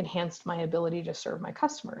greatly enhanced my ability to serve my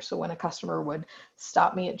customers. So when a customer would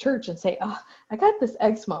stop me at church and say, oh, I got this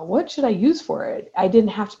eczema, what should I use for it? I didn't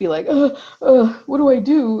have to be like, what do I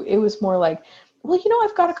do? It was more like, well,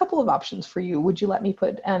 I've got a couple of options for you. Would you let me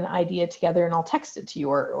put an idea together and I'll text it to you,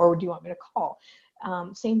 or do you want me to call?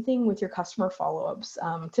 Same thing with your customer follow-ups.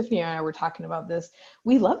 Tiffany and I were talking about this.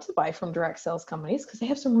 We love to buy from direct sales companies because they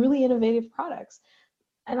have some really innovative products.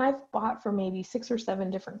 And I've bought from maybe 6 or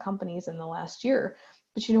 7 different companies in the last year.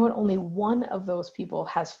 But you know what? Only one of those people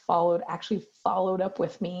has actually followed up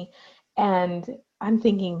with me. And I'm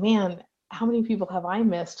thinking, man, how many people have I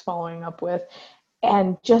missed following up with?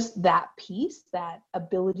 And just that piece, that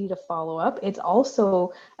ability to follow up, it's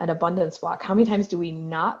also an abundance block. How many times do we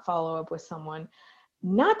not follow up with someone,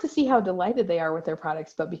 not to see how delighted they are with their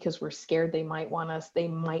products, but because we're scared they might want us, they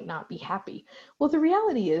might not be happy. Well, the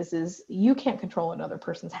reality is you can't control another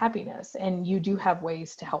person's happiness, and you do have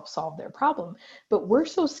ways to help solve their problem. But we're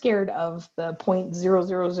so scared of the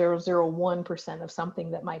 0.00001% of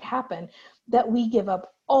something that might happen that we give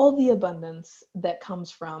up all the abundance that comes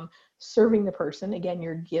from serving the person. Again,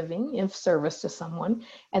 you're giving in service to someone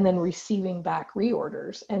and then receiving back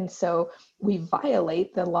reorders. And so we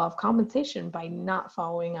violate the law of compensation by not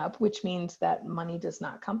following up, which means that money does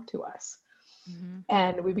not come to us. Mm-hmm.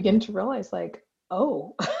 And we begin to realize, like,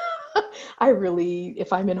 oh, I really,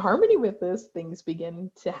 if I'm in harmony with this, things begin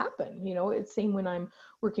to happen. You know, it's same when I'm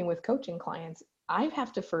working with coaching clients. I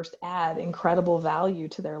have to first add incredible value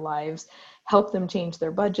to their lives, help them change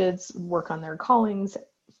their budgets, work on their callings,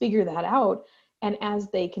 figure that out. And as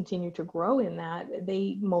they continue to grow in that,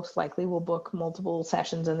 they most likely will book multiple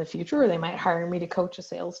sessions in the future, or they might hire me to coach a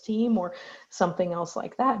sales team or something else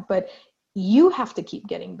like that. But you have to keep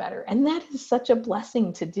getting better. And that is such a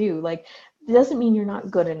blessing to do. Like, it doesn't mean you're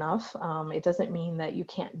not good enough. It doesn't mean that you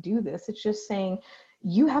can't do this. It's just saying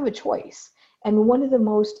you have a choice. And one of the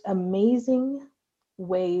most amazing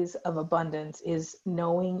ways of abundance is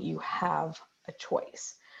knowing you have a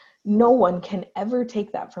choice. No one can ever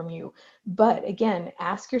take that from you. But again,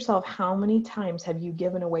 ask yourself, how many times have you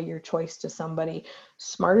given away your choice to somebody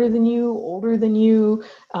smarter than you, older than you,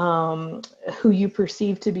 who you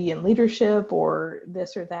perceive to be in leadership or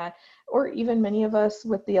this or that? Or even many of us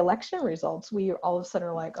with the election results, we all of a sudden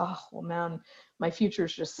are like, oh, well, man, my future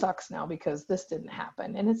just sucks now because this didn't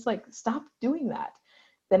happen. And it's like, stop doing that.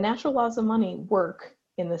 The natural laws of money work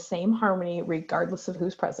in the same harmony, regardless of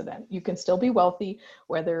who's president. You can still be wealthy,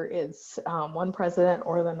 whether it's one president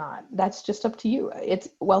or the not. That's just up to you.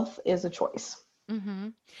 Wealth is a choice. Mm-hmm.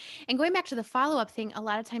 And going back to the follow-up thing, a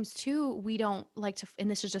lot of times too, we don't like to,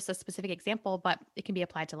 and this is just a specific example, but it can be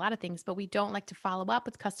applied to a lot of things, but we don't like to follow up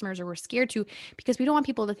with customers, or we're scared to, because we don't want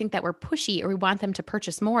people to think that we're pushy or we want them to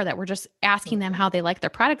purchase more, that we're just asking them how they like their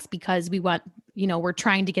products because we want, we're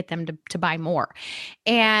trying to get them to buy more.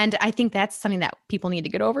 And I think that's something that people need to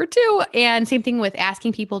get over too. And same thing with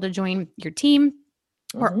asking people to join your team.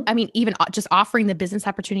 Or, I mean, even just offering the business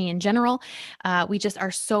opportunity in general. We just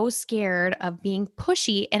are so scared of being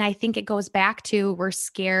pushy. And I think it goes back to, we're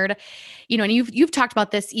scared, and you've talked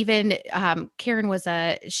about this. Even Karen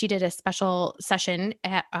she did a special session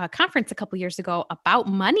at a conference a couple years ago about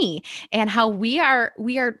money and how we are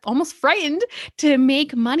almost frightened to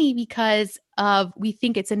make money because we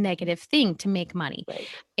think it's a negative thing to make money. Right.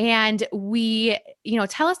 And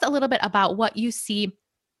tell us a little bit about what you see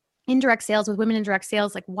in direct sales, with women in direct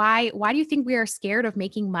sales. Like, why do you think we are scared of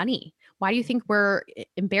making money? Why do you think we're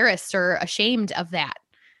embarrassed or ashamed of that?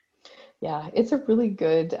 Yeah, it's a really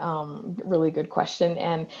good question.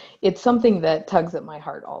 And it's something that tugs at my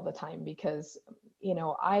heart all the time because,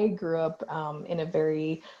 I grew up in a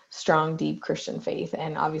very strong, deep Christian faith.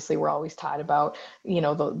 And obviously we're always taught about,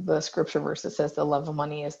 the scripture verse that says the love of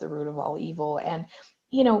money is the root of all evil. And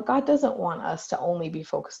God doesn't want us to only be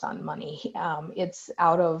focused on money. When it's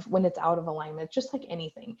out of alignment, just like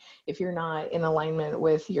anything. If you're not in alignment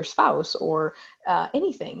with your spouse or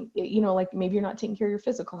anything, like maybe you're not taking care of your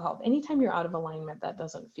physical health. Anytime you're out of alignment, that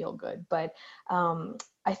doesn't feel good. But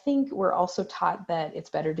I think we're also taught that it's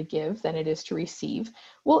better to give than it is to receive.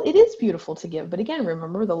 Well, it is beautiful to give, but again,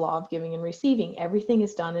 remember the law of giving and receiving. Everything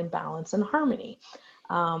is done in balance and harmony.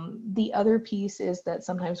 The other piece is that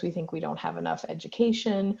sometimes we think we don't have enough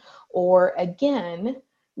education, or again,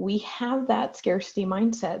 we have that scarcity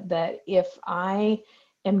mindset that if I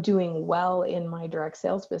am doing well in my direct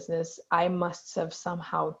sales business, I must have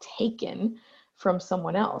somehow taken from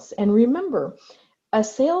someone else. And remember, a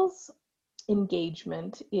sales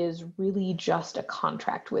engagement is really just a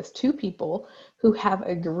contract with two people who have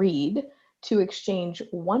agreed to exchange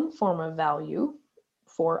one form of value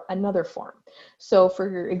for another form. So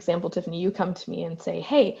for example, Tiffany, you come to me and say,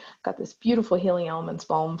 hey, I've got this beautiful Healing Elements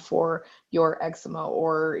balm for your eczema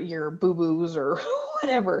or your boo-boos or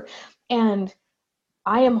whatever. And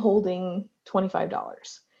I am holding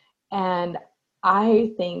 $25. And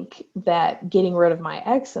I think that getting rid of my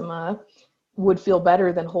eczema would feel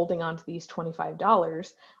better than holding on to these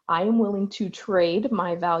 $25. I am willing to trade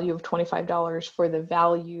my value of $25 for the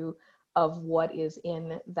value of what is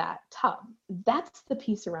in that tub. That's the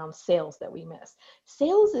piece around sales that we miss.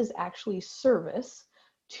 Sales is actually service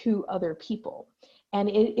to other people. And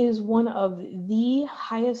it is one of the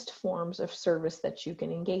highest forms of service that you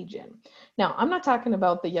can engage in. Now, I'm not talking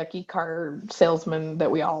about the yucky car salesman that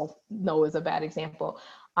we all know is a bad example.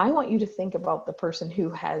 I want you to think about the person who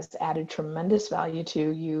has added tremendous value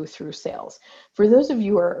to you through sales. For those of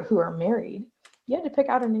you who are married, you had to pick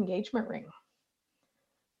out an engagement ring.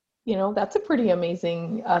 You know, that's a pretty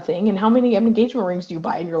amazing thing. And how many engagement rings do you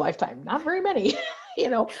buy in your lifetime? Not very many, you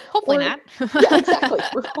know. Hopefully Or, not. yeah, exactly.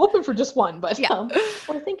 We're hoping for just one, but Yeah.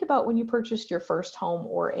 or think about when you purchased your first home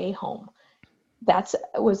or a home. That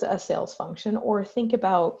was a sales function. Or think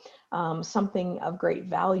about something of great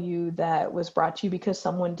value that was brought to you because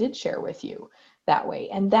someone did share with you that way.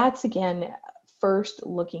 And that's, again, first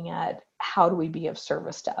looking at how do we be of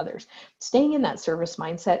service to others. Staying in that service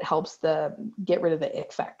mindset helps get rid of the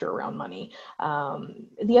ick factor around money.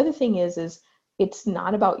 The other thing is it's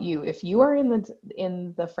not about you. If you are in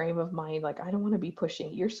the frame of mind, like, I don't want to be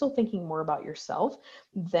pushing, you're still thinking more about yourself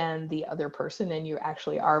than the other person, and you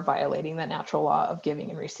actually are violating the natural law of giving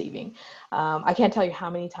and receiving. I can't tell you how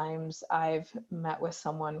many times I've met with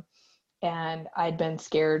someone and I'd been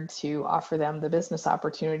scared to offer them the business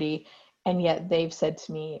opportunity, and yet they've said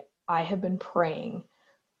to me, I have been praying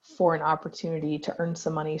for an opportunity to earn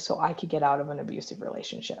some money so I could get out of an abusive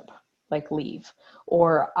relationship, like leave.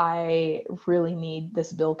 Or I really need,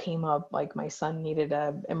 this bill came up, like my son needed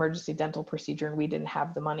an emergency dental procedure and we didn't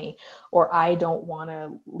have the money. Or I don't want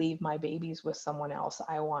to leave my babies with someone else.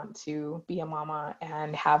 I want to be a mama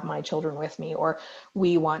and have my children with me. Or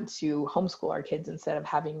we want to homeschool our kids instead of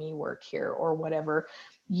having me work here, or whatever.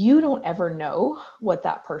 You don't ever know what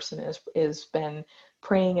that person is been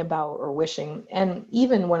praying about or wishing. And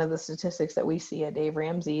even one of the statistics that we see at Dave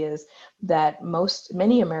Ramsey is that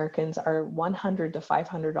many Americans are $100 to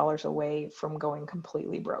 $500 away from going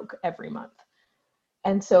completely broke every month.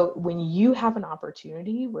 And so when you have an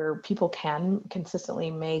opportunity where people can consistently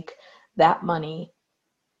make that money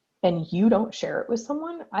and you don't share it with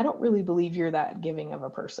someone, I don't really believe you're that giving of a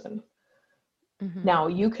person. Mm-hmm. Now,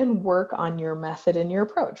 you can work on your method and your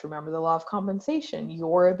approach. Remember the law of compensation,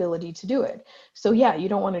 your ability to do it. So yeah, you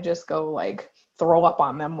don't want to just go like throw up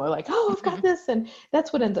on them. We're like, oh, I've got this. And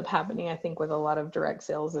that's what ends up happening, I think, with a lot of direct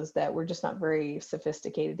sales, is that we're just not very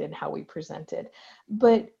sophisticated in how we present it.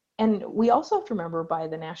 And we also have to remember, by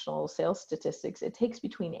the national sales statistics, it takes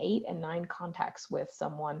between 8 and 9 contacts with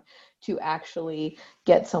someone to actually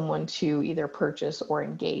get someone to either purchase or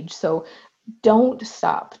engage. So don't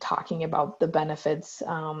stop talking about the benefits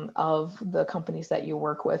of the companies that you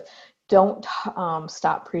work with. Don't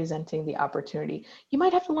stop presenting the opportunity. You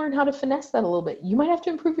might have to learn how to finesse that a little bit. You might have to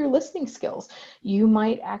improve your listening skills. You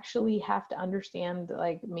might actually have to understand,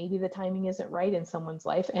 like, maybe the timing isn't right in someone's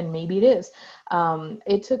life, and maybe it is.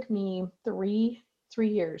 It took me three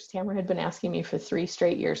years. Tamara had been asking me for 3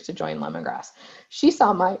 straight years to join Lemongrass. She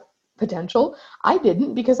saw my potential. I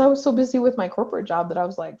didn't, because I was so busy with my corporate job that I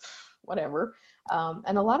was like, whatever.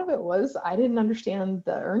 And a lot of it was I didn't understand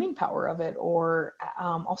the earning power of it, or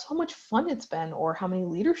also how much fun it's been, or how many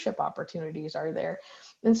leadership opportunities are there.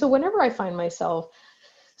 And so whenever I find myself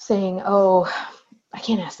saying, oh, I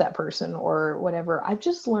can't ask that person or whatever, I've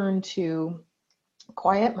just learned to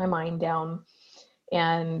quiet my mind down.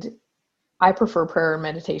 And I prefer prayer and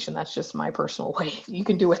meditation. That's just my personal way. You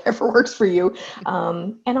can do whatever works for you.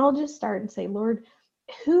 And I'll just start and say, Lord,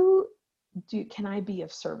 who can I be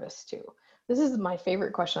of service to? This is my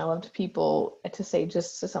favorite question. I love to people to say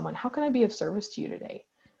just to someone, how can I be of service to you today?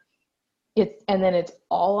 And then it's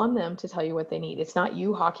all on them to tell you what they need. It's not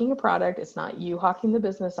you hawking a product. It's not you hawking the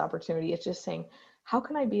business opportunity. It's just saying, how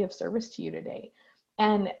can I be of service to you today?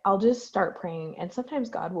 And I'll just start praying. And sometimes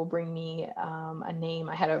God will bring me a name.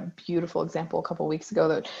 I had a beautiful example a couple of weeks ago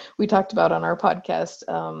that we talked about on our podcast,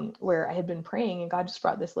 where I had been praying and God just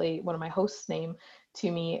brought this lady, one of my hosts' name, to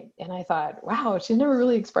me. And I thought, wow, she never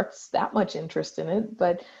really expressed that much interest in it,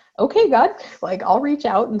 but okay, God, like, I'll reach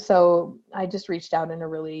out. And so I just reached out in a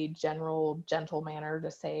really general, gentle manner to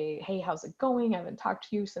say, hey, how's it going? I haven't talked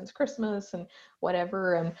to you since Christmas and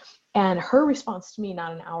whatever. And her response to me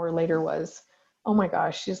not an hour later was, oh my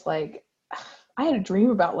gosh, she's like, I had a dream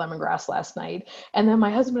about lemongrass last night. And then my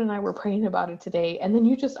husband and I were praying about it today. And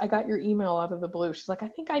then I got your email out of the blue. She's like, I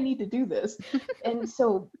think I need to do this. And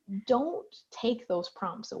so don't take those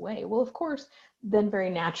prompts away. Well, of course, then very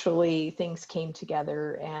naturally things came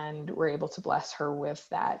together and we're able to bless her with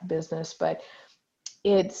that business. But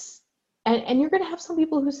and you're going to have some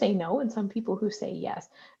people who say no and some people who say yes.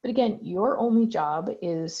 But again, your only job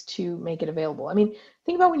is to make it available. I mean,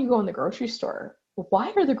 think about when you go in the grocery store.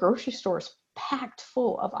 Why are the grocery stores packed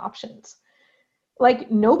full of options?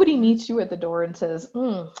 Like nobody meets you at the door and says,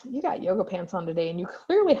 you got yoga pants on today and you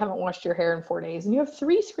clearly haven't washed your hair in 4 days and you have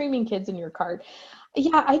 3 screaming kids in your cart.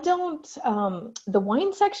 Yeah, I don't, the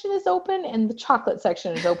wine section is open and the chocolate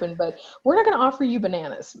section is open, but we're not going to offer you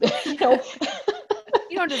bananas. You know,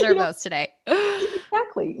 You don't you deserve know, those today.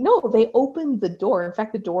 exactly. No, they open the door. In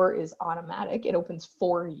fact, the door is automatic. It opens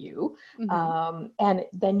for you. Mm-hmm. And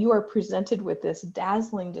then you are presented with this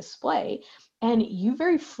dazzling display and you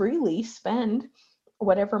very freely spend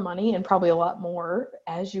whatever money and probably a lot more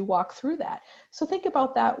as you walk through that. So think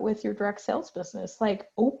about that with your direct sales business. Like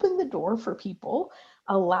open the door for people,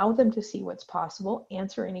 allow them to see what's possible,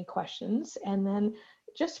 answer any questions, and then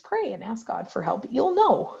just pray and ask God for help. You'll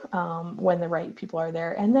know when the right people are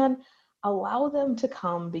there. And then allow them to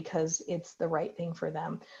come because it's the right thing for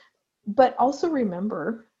them. But also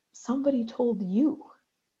remember, somebody told you.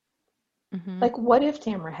 Mm-hmm. Like, what if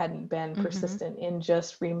Tamara hadn't been Mm-hmm. persistent in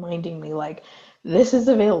just reminding me, like, this is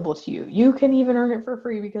available to you. You can even earn it for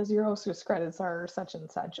free because your hostess credits are such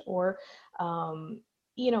and such. Or,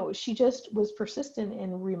 she just was persistent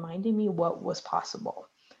in reminding me what was possible.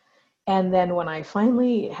 And then when I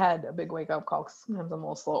finally had a big wake up call, 'cause sometimes I'm a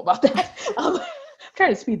little slow about that. I'm trying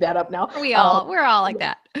to speed that up now. We're all like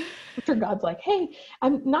that. After God's like, hey,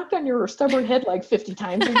 I'm knocked on your stubborn head like 50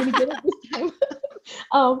 times. You're going to get it this time.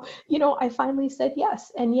 I finally said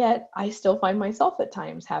yes. And yet I still find myself at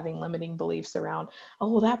times having limiting beliefs around, oh,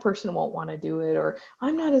 well, that person won't want to do it, or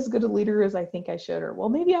I'm not as good a leader as I think I should, or well,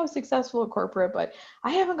 maybe I was successful at corporate, but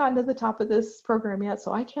I haven't gotten to the top of this program yet,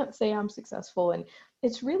 so I can't say I'm successful. And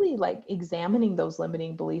it's really like examining those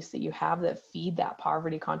limiting beliefs that you have that feed that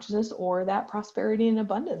poverty consciousness or that prosperity and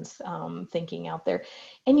abundance thinking out there.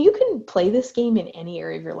 And you can play this game in any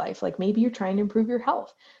area of your life. Like maybe you're trying to improve your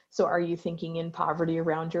health. So are you thinking in poverty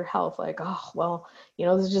around your health? Like, oh, well,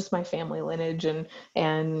 this is just my family lineage and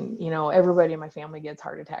everybody in my family gets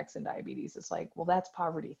heart attacks and diabetes. It's like, well, that's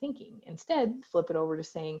poverty thinking. Instead, flip it over to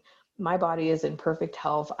saying, my body is in perfect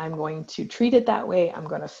health. I'm going to treat it that way. I'm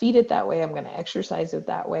going to feed it that way. I'm going to exercise it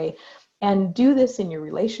that way. And do this in your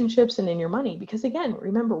relationships and in your money. Because again,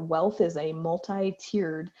 remember, wealth is a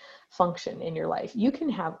multi-tiered function in your life. You can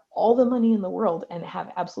have all the money in the world and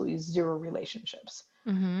have absolutely zero relationships.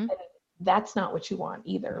 Mm-hmm. And that's not what you want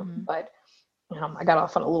either. Mm-hmm. But I got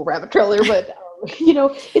off on a little rabbit trail there, but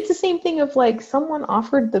it's the same thing of like someone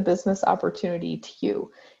offered the business opportunity to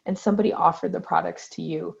you and somebody offered the products to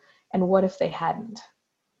you. And what if they hadn't?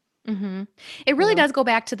 Mm-hmm. It You really know? does go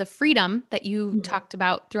back to the freedom that you Mhm. talked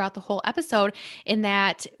about throughout the whole episode, in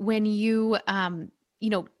that when you,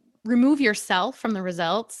 remove yourself from the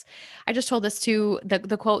results. I just told this to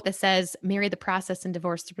the quote that says, marry the process and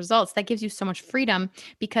divorce the results. That gives you so much freedom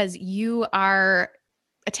because you are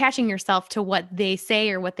attaching yourself to what they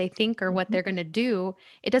say or what they think or what Mhm. they're going to do.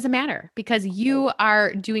 It doesn't matter because Right. you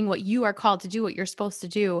are doing what you are called to do, what you're supposed to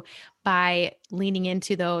do, by leaning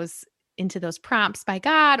into those prompts by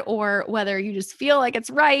God, or whether you just feel like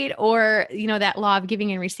it's right, or that law of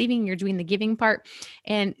giving and receiving, you're doing the giving part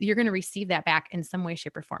and you're going to receive that back in some way,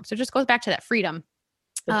 shape, or form. So it just goes back to that freedom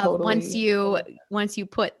It of once totally. you once you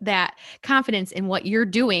put that confidence in what you're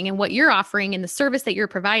doing and what you're offering and the service that you're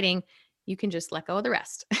providing, you can just let go of the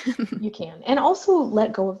rest. You can. And also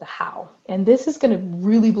let go of the how. And this is going to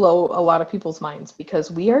really blow a lot of people's minds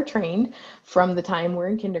because we are trained from the time we're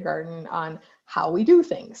in kindergarten on how we do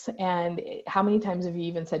things. And how many times have you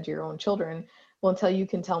even said to your own children, well, until you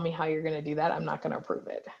can tell me how you're going to do that, I'm not going to approve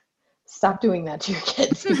it. Stop doing that to your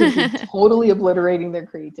kids because you're totally obliterating their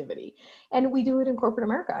creativity. And we do it in corporate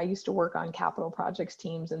America. I used to work on capital projects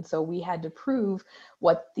teams. And so we had to prove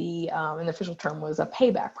what an official term was a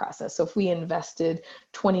payback process. So if we invested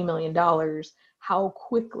 $20 million, how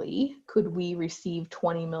quickly could we receive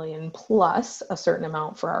 20 million plus a certain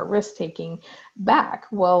amount for our risk taking back?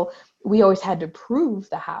 Well, we always had to prove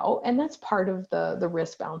the how, and that's part of the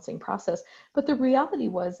risk balancing process. But the reality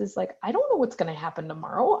is like, I don't know what's going to happen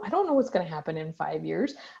tomorrow. I don't know what's going to happen in 5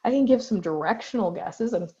 years. I can give some directional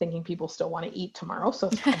guesses. I'm thinking people still want to eat tomorrow, so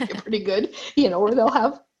it's probably pretty good, or they'll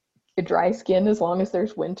have a dry skin as long as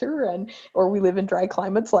there's winter, or we live in dry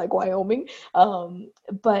climates like Wyoming.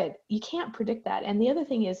 But you can't predict that. And the other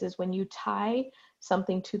thing is when you tie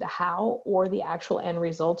something to the how or the actual end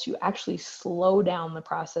results, you actually slow down the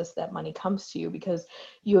process that money comes to you, because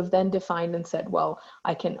you have then defined and said, well,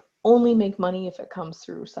 I can only make money if it comes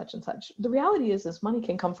through such and such. The reality is money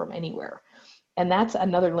can come from anywhere. And that's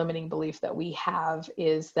another limiting belief that we have,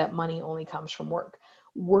 is that money only comes from work.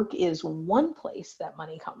 Work is one place that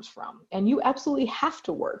money comes from, and you absolutely have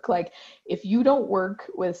to work. Like if you don't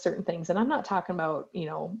work with certain things, and I'm not talking about,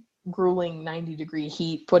 grueling 90-degree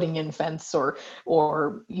heat, putting in fence or,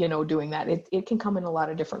 doing that. It can come in a lot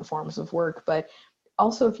of different forms of work, but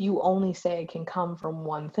also if you only say it can come from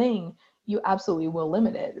one thing, you absolutely will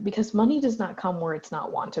limit it, because money does not come where it's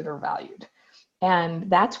not wanted or valued. And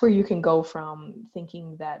that's where you can go from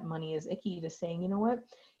thinking that money is icky to saying, you know what,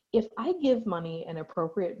 if I give money an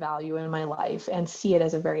appropriate value in my life and see it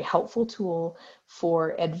as a very helpful tool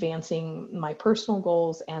for advancing my personal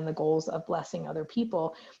goals and the goals of blessing other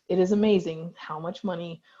people, it is amazing how much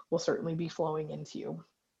money will certainly be flowing into you.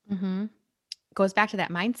 Mm-hmm. Goes back to that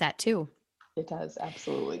mindset too. It does,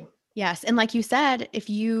 absolutely. Yes. And like you said, if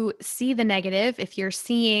you see the negative, if you're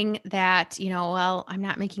seeing that, well, I'm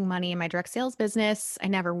not making money in my direct sales business, I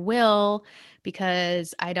never will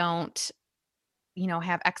because I don't,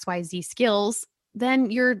 have XYZ skills,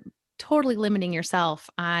 then you're totally limiting yourself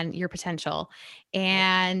on your potential.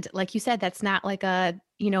 And like you said, that's not like a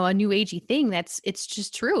new agey thing. It's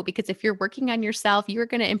just true, because if you're working on yourself, you're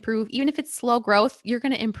going to improve. Even if it's slow growth, you're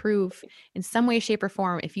going to improve in some way, shape, or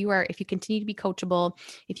form. If you continue to be coachable,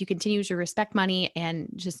 if you continue to respect money and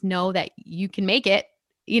just know that you can make it,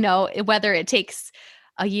 whether it takes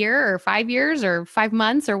a year or 5 years or 5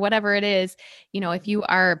 months or whatever it is, if you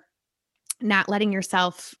are not letting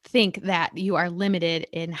yourself think that you are limited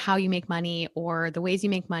in how you make money or the ways you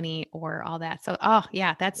make money or all that. So, oh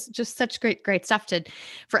yeah, that's just such great stuff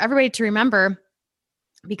for everybody to remember,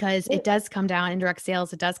 because it does come down in direct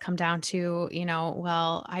sales. It does come down to,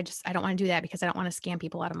 well, I don't want to do that because I don't want to scam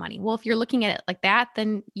people out of money. Well, if you're looking at it like that,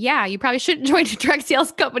 then yeah, you probably shouldn't join a direct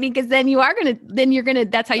sales company, because then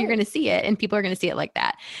that's how you're going to see it. And people are going to see it like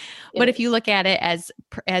that. But if you look at it as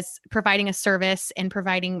providing a service and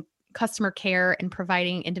providing customer care and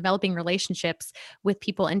providing and developing relationships with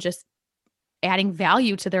people and just adding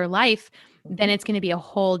value to their life, then it's going to be a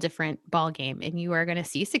whole different ball game and you are going to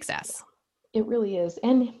see success. It really is.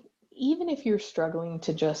 And even if you're struggling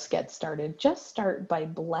to just get started, just start by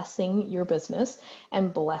blessing your business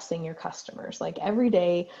and blessing your customers. Like every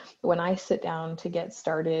day when I sit down to get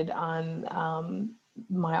started on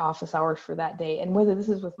my office hours for that day, and whether this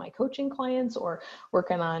is with my coaching clients or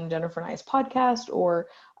working on Jennifer and I's podcast or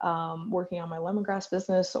working on my lemongrass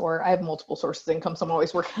business, or I have multiple sources of income, so I'm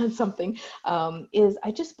always working on something, is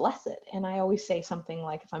I just bless it. And I always say something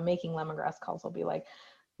like, if I'm making lemongrass calls, I'll be like,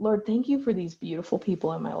 Lord, thank you for these beautiful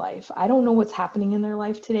people in my life. I don't know what's happening in their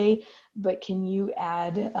life today, but can you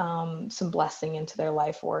add some blessing into their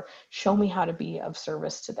life or show me how to be of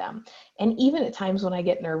service to them? And even at times when I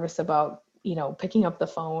get nervous about, picking up the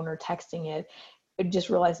phone or texting it, just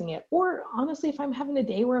realizing it, or honestly, if I'm having a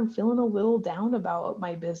day where I'm feeling a little down about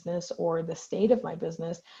my business or the state of my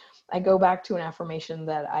business, I go back to an affirmation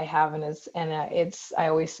that I have, and I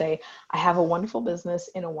always say, I have a wonderful business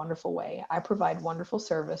in a wonderful way. I provide wonderful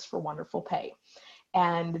service for wonderful pay.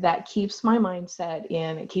 And that keeps my mindset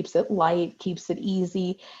in, it keeps it light, keeps it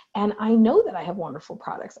easy. And I know that I have wonderful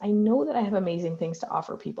products. I know that I have amazing things to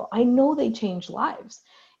offer people. I know they change lives.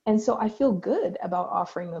 And so I feel good about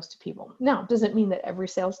offering those to people. Now, does it mean that every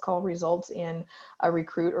sales call results in a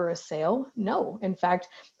recruit or a sale? No. In fact,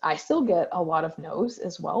 I still get a lot of no's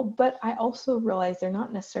as well, but I also realize they're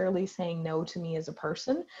not necessarily saying no to me as a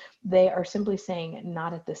person. They are simply saying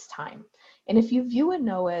not at this time. And if you view a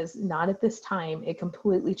no as not at this time, it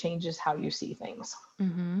completely changes how you see things.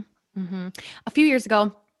 Mm-hmm. Mm-hmm. A few years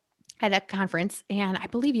ago, at a conference, and I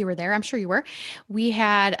believe you were there. I'm sure you were. We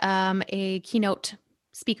had a keynote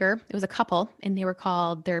speaker. It was a couple, and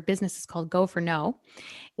their business is called Go for No.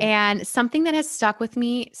 Yeah. And something that has stuck with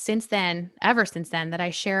me ever since then, that I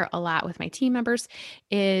share a lot with my team members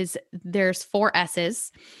is there's 4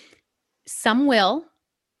 S's. Some will,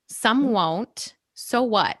 some won't. So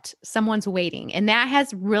what? Someone's waiting. And that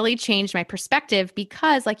has really changed my perspective,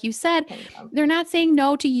 because like you said, they're not saying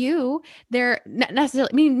no to you. They're not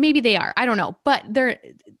necessarily, maybe they are, I don't know, but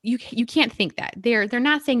you can't think that they're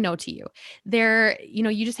not saying no to you.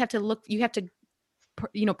 You just have to look, you have to,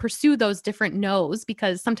 pursue those different no's,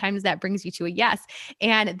 because sometimes that brings you to a yes.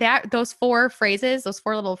 And those 4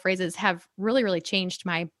 little phrases have really, really changed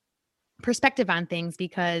my perspective on things,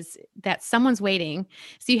 because that someone's waiting.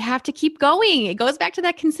 So you have to keep going. It goes back to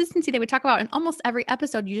that consistency that we talk about in almost every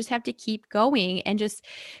episode. You just have to keep going and just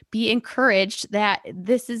be encouraged that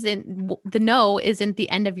the no isn't the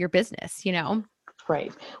end of your business,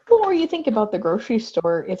 Right. Well, or you think about the grocery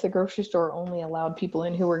store. If the grocery store only allowed people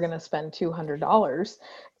in who were going to spend $200,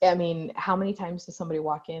 I mean, how many times does somebody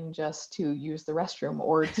walk in just to use the restroom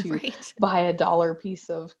or to right. buy $1 piece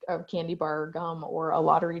of candy bar or gum or a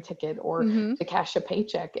lottery ticket or to cash a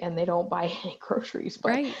paycheck, and they don't buy any groceries? But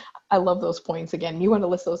right. I love those points again. You want to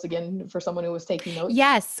list those again for someone who was taking notes?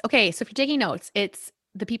 Yes. Okay. So if you're taking notes, it's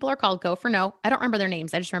the people are called Go for No. I don't remember their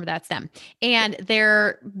names. I just remember that's them. And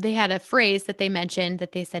they had a phrase that they mentioned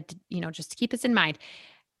that they said, just to keep this in mind.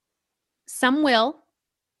 Some will,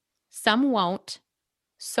 some won't.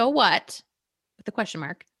 So what? With the question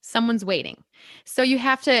mark. Someone's waiting. So you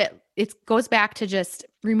have to, it goes back to just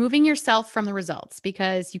removing yourself from the results,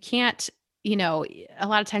 because you can't, a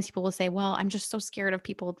lot of times people will say, well, I'm just so scared of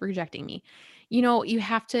people rejecting me. You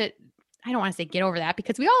have to, I don't want to say get over that,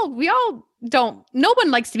 because we all don't, no one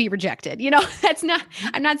likes to be rejected. That's not,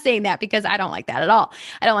 I'm not saying that because I don't like that at all.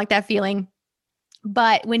 I don't like that feeling.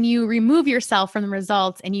 But when you remove yourself from the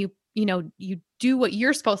results and you do what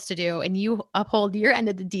you're supposed to do and you uphold your end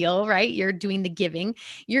of the deal, right? You're doing the giving,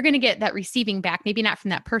 you're going to get that receiving back, maybe not from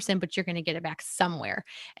that person, but you're going to get it back somewhere.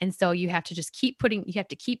 And so you have to just keep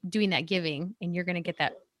doing that giving, and you're going to get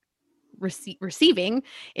that receiving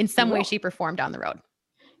in some way, shape, or form down the road.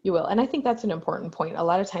 You will. And I think that's an important point. A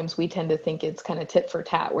lot of times we tend to think it's kind of tit for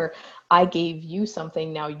tat, where I gave you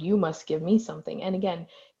something, now you must give me something. And again,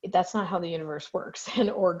 that's not how the universe works, and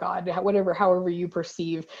or God, however you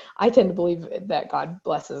perceive. I tend to believe that God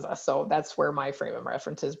blesses us. So that's where my frame of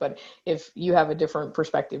reference is. But if you have a different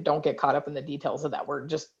perspective, don't get caught up in the details of that word.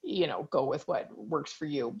 Just, go with what works for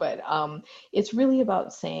you. But it's really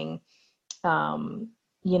about saying,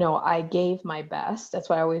 I gave my best. That's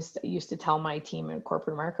what I always used to tell my team in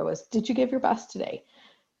corporate America was, did you give your best today?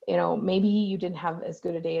 Maybe you didn't have as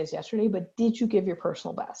good a day as yesterday, but did you give your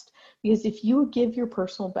personal best? Because if you give your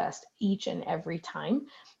personal best each and every time,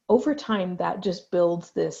 over time, that just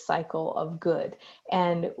builds this cycle of good.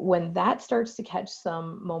 And when that starts to catch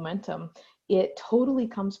some momentum, it totally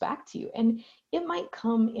comes back to you. And it might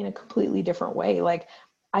come in a completely different way. Like,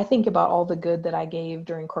 I think about all the good that I gave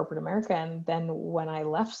during corporate America. And then when I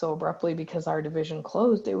left so abruptly because our division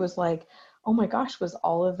closed, it was like, oh my gosh, was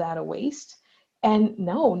all of that a waste? And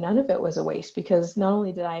no, none of it was a waste, because not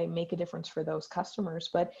only did I make a difference for those customers,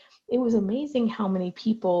 but it was amazing how many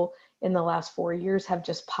people in the last 4 years have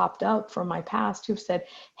just popped up from my past who've said,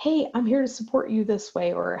 hey, I'm here to support you this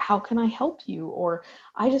way, or how can I help you? Or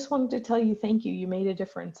I just wanted to tell you, thank you. You made a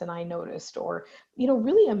difference and I noticed, or,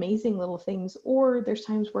 really amazing little things. Or there's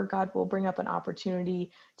times where God will bring up an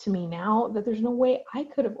opportunity to me now that there's no way I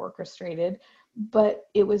could have orchestrated, but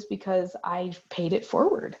it was because I paid it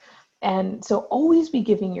forward. And so always be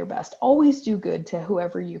giving your best, always do good to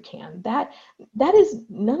whoever you can. That is,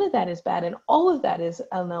 none of that is bad. And all of that is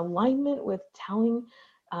an alignment with telling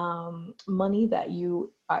money that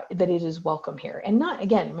that it is welcome here. And not,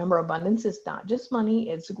 again, remember, abundance is not just money,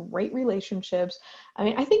 it's great relationships. I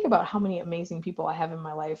mean, I think about how many amazing people I have in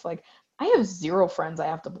my life. Like, I have 0 friends I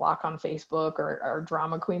have to block on Facebook or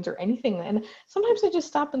drama queens or anything. And sometimes I just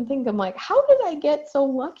stop and think, I'm like, how did I get so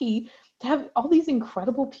lucky to have all these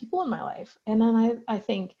incredible people in my life? And then I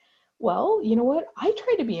think, well, you know what? I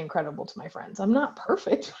try to be incredible to my friends. I'm not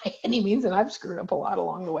perfect by any means, and I've screwed up a lot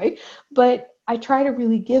along the way, but I try to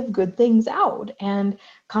really give good things out. And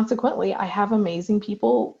consequently, I have amazing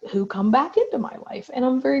people who come back into my life, and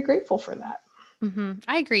I'm very grateful for that. Mm-hmm.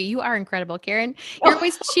 I agree. You are incredible, Karen. You're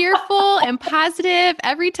always cheerful and positive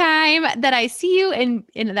every time that I see you and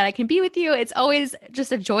that I can be with you. It's always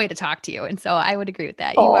just a joy to talk to you. And so I would agree with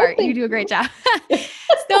that. You do a great job.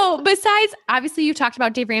 So besides, obviously you talked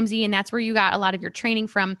about Dave Ramsey, and that's where you got a lot of your training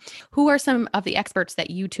from. Who are some of the experts that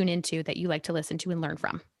you tune into that you like to listen to and learn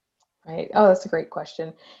from? Right. Oh, that's a great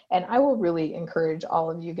question. And I will really encourage all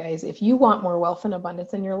of you guys, if you want more wealth and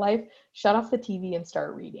abundance in your life, shut off the TV and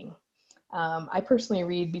start reading. I personally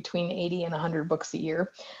read between 80 and 100 books a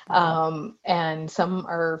year. And some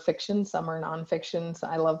are fiction, some are nonfiction. So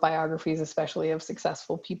I love biographies, especially of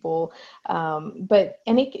successful people.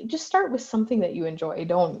 Just start with something that you enjoy. You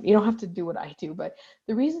don't have to do what I do, but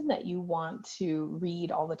the reason that you want to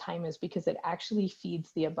read all the time is because it actually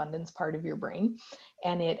feeds the abundance part of your brain,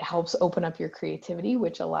 and it helps open up your creativity,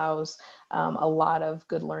 which allows a lot of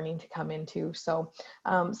good learning to come into. So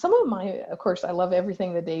of course, I love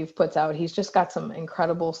everything that Dave puts out. He's just got some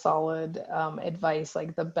incredible, solid advice,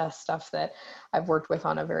 like the best stuff that I've worked with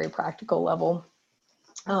on a very practical level.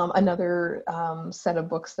 Another set of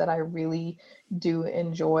books that I really do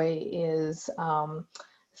enjoy is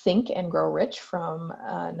Think and Grow Rich from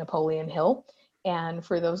Napoleon Hill. And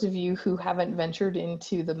for those of you who haven't ventured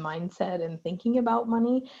into the mindset and thinking about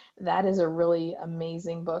money, that is a really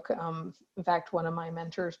amazing book. In fact, one of my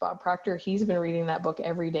mentors, Bob Proctor, he's been reading that book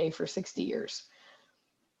every day for 60 years.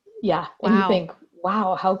 Yeah. And Wow. you think,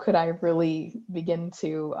 wow, how could I really begin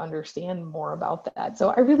to understand more about that? So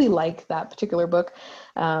I really like that particular book.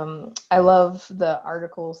 I love the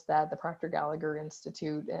articles that the Proctor Gallagher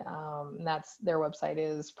Institute, and that's their website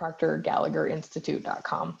is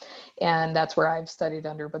proctorgallagherinstitute.com. And that's where I've studied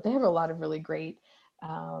under, but they have a lot of really great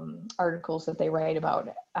articles that they write about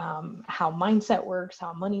how mindset works,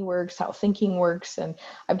 how money works, how thinking works. And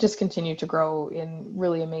I've just continued to grow in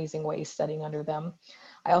really amazing ways studying under them.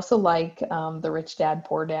 I also like the Rich Dad,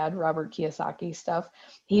 Poor Dad, Robert Kiyosaki stuff.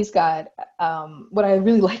 He's got, what I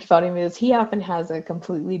really like about him is he often has a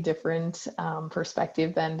completely different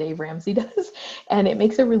perspective than Dave Ramsey does. And it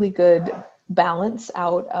makes a really good balance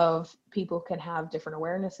out of people can have different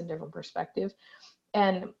awareness and different perspective.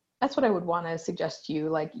 And that's what I would want to suggest to you.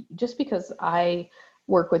 Like, just because I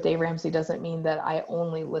work with Dave Ramsey doesn't mean that I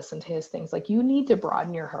only listen to his things. Like, you need to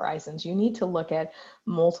broaden your horizons. You need to look at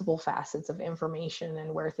multiple facets of information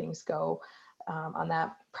and where things go on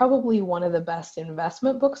that. Probably one of the best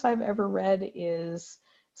investment books I've ever read is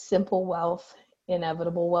Simple Wealth,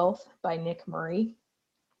 Inevitable Wealth by Nick Murray.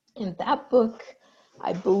 And that book,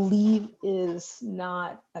 I believe, is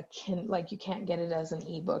not like you can't get it as an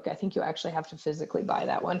ebook. I think you actually have to physically buy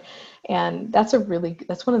that one. And that's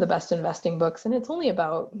one of the best investing books. And it's only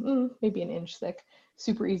about maybe an inch thick.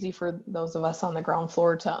 Super easy for those of us on the ground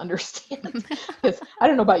floor to understand. Because I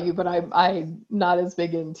don't know about you, but I'm not as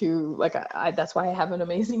big into, like, that's why I have an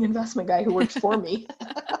amazing investment guy who works for me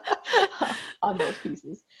on those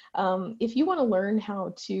pieces. If you want to learn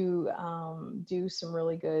how to do some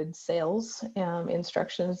really good sales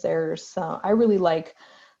instructions, I really like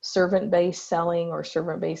servant-based selling or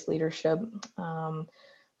servant-based leadership. I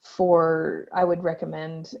would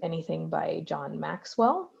recommend anything by John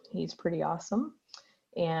Maxwell. He's pretty awesome.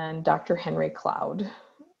 And Dr. Henry Cloud.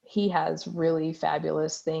 He has really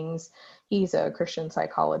fabulous things. He's a Christian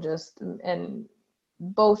psychologist, and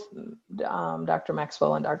both Dr.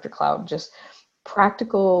 Maxwell and Dr. Cloud, just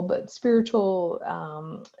practical but spiritual.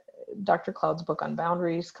 Dr. Cloud's book on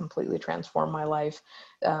boundaries completely transformed my life,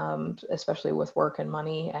 especially with work and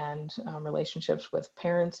money and relationships with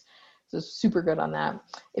parents. So super good on that.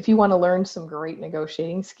 If you want to learn some great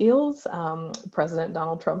negotiating skills, President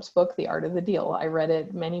Donald Trump's book, The Art of the Deal. I read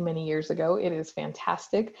it many, many years ago. It is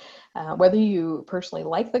fantastic. Whether you personally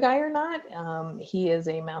like the guy or not, he is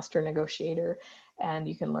a master negotiator, and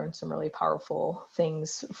you can learn some really powerful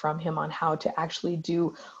things from him on how to actually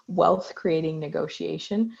do wealth creating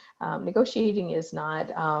negotiation. Negotiating is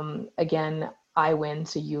not, again, I win,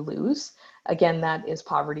 so you lose. Again, that is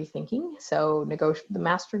poverty thinking. So the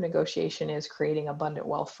master negotiation is creating abundant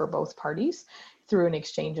wealth for both parties through an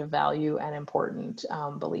exchange of value and important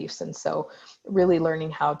beliefs. And so really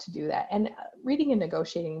learning how to do that. And reading a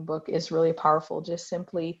negotiating book is really powerful. Just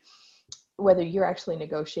simply, whether you're actually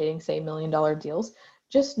negotiating, say, $1 million deals,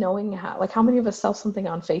 just knowing how many of us sell something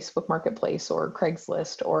on Facebook Marketplace or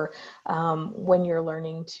Craigslist, or when you're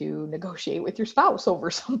learning to negotiate with your spouse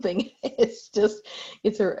over something,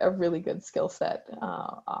 it's a really good skill set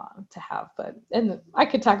to have. And I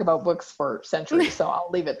could talk about books for centuries, so I'll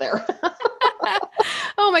leave it there.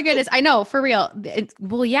 Oh my goodness. I know, for real.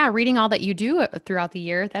 Well, yeah, reading all that you do throughout the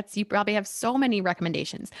year, you probably have so many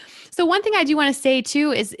recommendations. So one thing I do want to say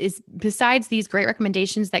too is besides these great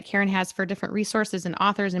recommendations that Karen has for different resources and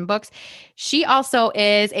authors and books, she also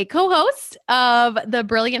is a co-host of the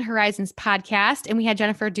Brilliant Horizons podcast. And we had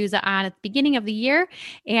Jennifer Duza on at the beginning of the year,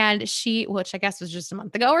 and which I guess was just a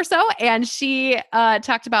month ago or so, and she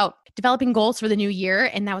talked about developing goals for the new year.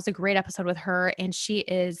 And that was a great episode with her. And she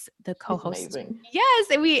is the co-host. Amazing. Yes.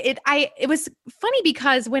 And it was funny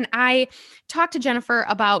because when I talked to Jennifer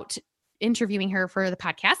about interviewing her for the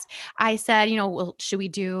podcast, I said, well, should we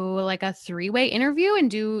do like a 3-way interview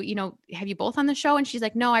and have you both on the show? And she's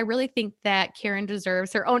like, no, I really think that Karen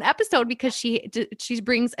deserves her own episode because she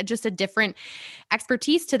brings just a different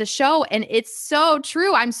expertise to the show. And it's so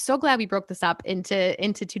true. I'm so glad we broke this up into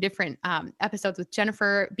 2 different episodes, with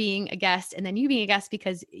Jennifer being a guest and then you being a guest,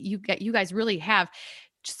 because you guys really have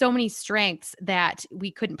so many strengths that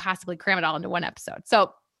we couldn't possibly cram it all into one episode.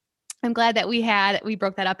 So I'm glad that we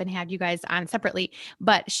broke that up and had you guys on separately.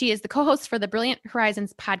 But she is the co-host for the Brilliant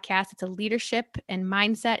Horizons podcast. It's a leadership and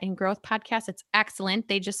mindset and growth podcast. It's excellent.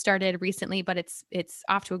 They just started recently, but it's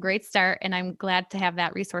off to a great start. And I'm glad to have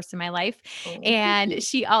that resource in my life. And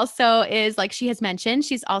she also is, like she has mentioned,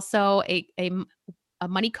 she's also a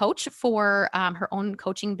money coach for her own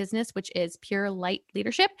coaching business, which is Pure Light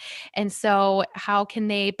Leadership. And so how can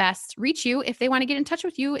they best reach you if they want to get in touch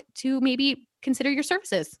with you to maybe consider your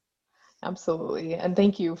services? Absolutely. And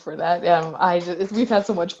thank you for that. We've had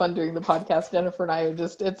so much fun doing the podcast. Jennifer and I are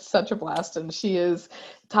it's such a blast, and she is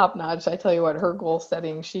top notch. I tell you what, her goal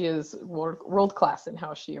setting, she is world class in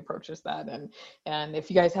how she approaches that. And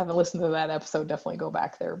if you guys haven't listened to that episode, definitely go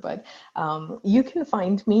back there. But you can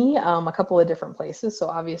find me a couple of different places. So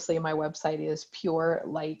obviously my website is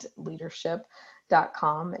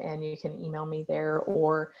purelightleadership.com, and you can email me there,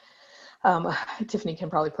 or Tiffany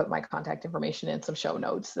can probably put my contact information in some show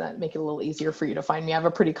notes that make it a little easier for you to find me. I have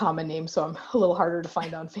a pretty common name, so I'm a little harder to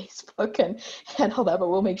find on Facebook and all that, but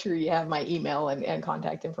we'll make sure you have my email and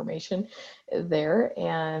contact information there.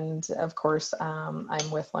 And of course, I'm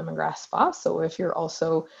with Lemongrass Spa. So if you're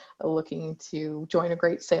also looking to join a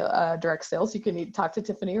great direct sales, you can talk to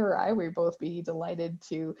Tiffany or I. We'd both be delighted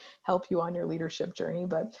to help you on your leadership journey.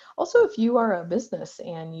 But also, if you are a business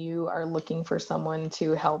and you are looking for someone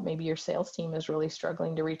to help, maybe your sales team is really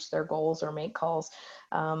struggling to reach their goals or make calls,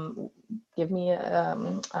 reach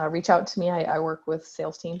out to me. I work with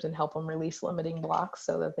sales teams and help them release limiting blocks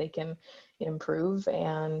so that they can improve.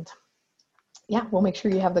 And yeah, we'll make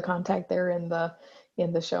sure you have the contact there in the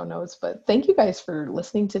show notes. But thank you guys for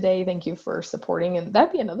listening today. Thank you for supporting. And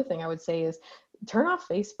that'd be another thing I would say is turn off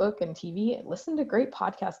Facebook and TV and listen to great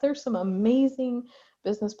podcasts. There's some amazing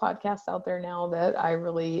business podcasts out there now that I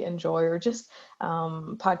really enjoy, or just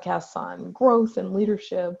podcasts on growth and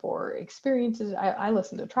leadership or experiences. I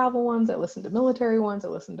listen to travel ones, I listen to military ones, I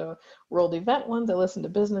listen to world event ones, I listen to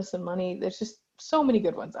business and money. There's just so many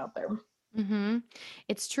good ones out there. Mm-hmm.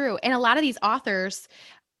 It's true. And a lot of these authors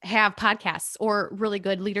have podcasts, or really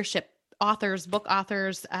good leadership authors, book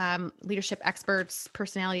authors, leadership experts,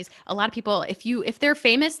 personalities. A lot of people, if they're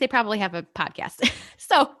famous, they probably have a podcast.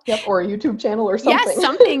 So, yep, or a YouTube channel or something. Yes,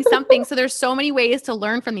 something. So there's so many ways to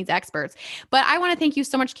learn from these experts. But I want to thank you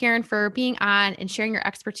so much, Karen, for being on and sharing your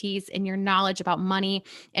expertise and your knowledge about money,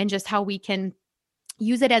 and just how we can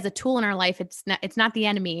use it as a tool in our life. It's not the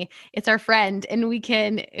enemy, it's our friend. And we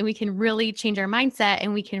can really change our mindset,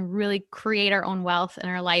 and we can really create our own wealth in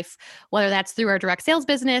our life, whether that's through our direct sales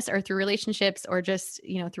business or through relationships, or just,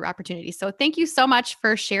 through opportunities. So thank you so much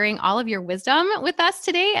for sharing all of your wisdom with us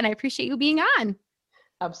today. And I appreciate you being on.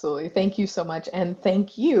 Absolutely. Thank you so much. And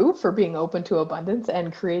thank you for being open to abundance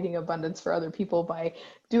and creating abundance for other people by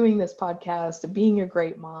doing this podcast, being a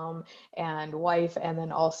great mom and wife, and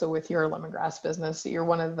then also with your lemongrass business. You're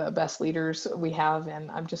one of the best leaders we have,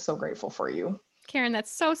 and I'm just so grateful for you. Karen,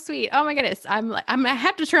 that's so sweet. Oh my goodness. I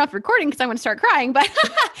have to turn off the recording because I want to start crying, but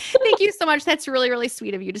thank you so much. That's really, really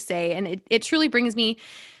sweet of you to say. And it truly brings me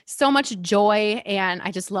so much joy, and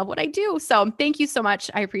I just love what I do. So thank you so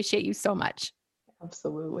much. I appreciate you so much.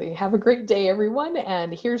 Absolutely. Have a great day, everyone.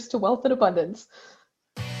 And here's to wealth and abundance.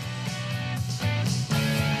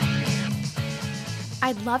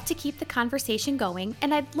 I'd love to keep the conversation going,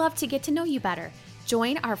 and I'd love to get to know you better.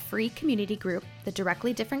 Join our free community group, the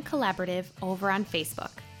Directly Different Collaborative, over on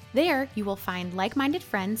Facebook. There, you will find like-minded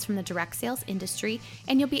friends from the direct sales industry,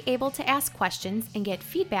 and you'll be able to ask questions and get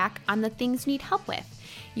feedback on the things you need help with.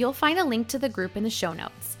 You'll find a link to the group in the show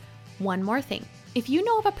notes. One more thing. If you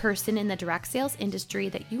know of a person in the direct sales industry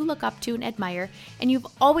that you look up to and admire, and you've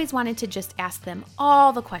always wanted to just ask them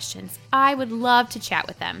all the questions, I would love to chat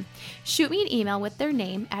with them. Shoot me an email with their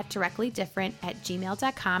name at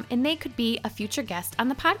directlydifferent@gmail.com, and they could be a future guest on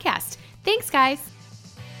the podcast. Thanks, guys.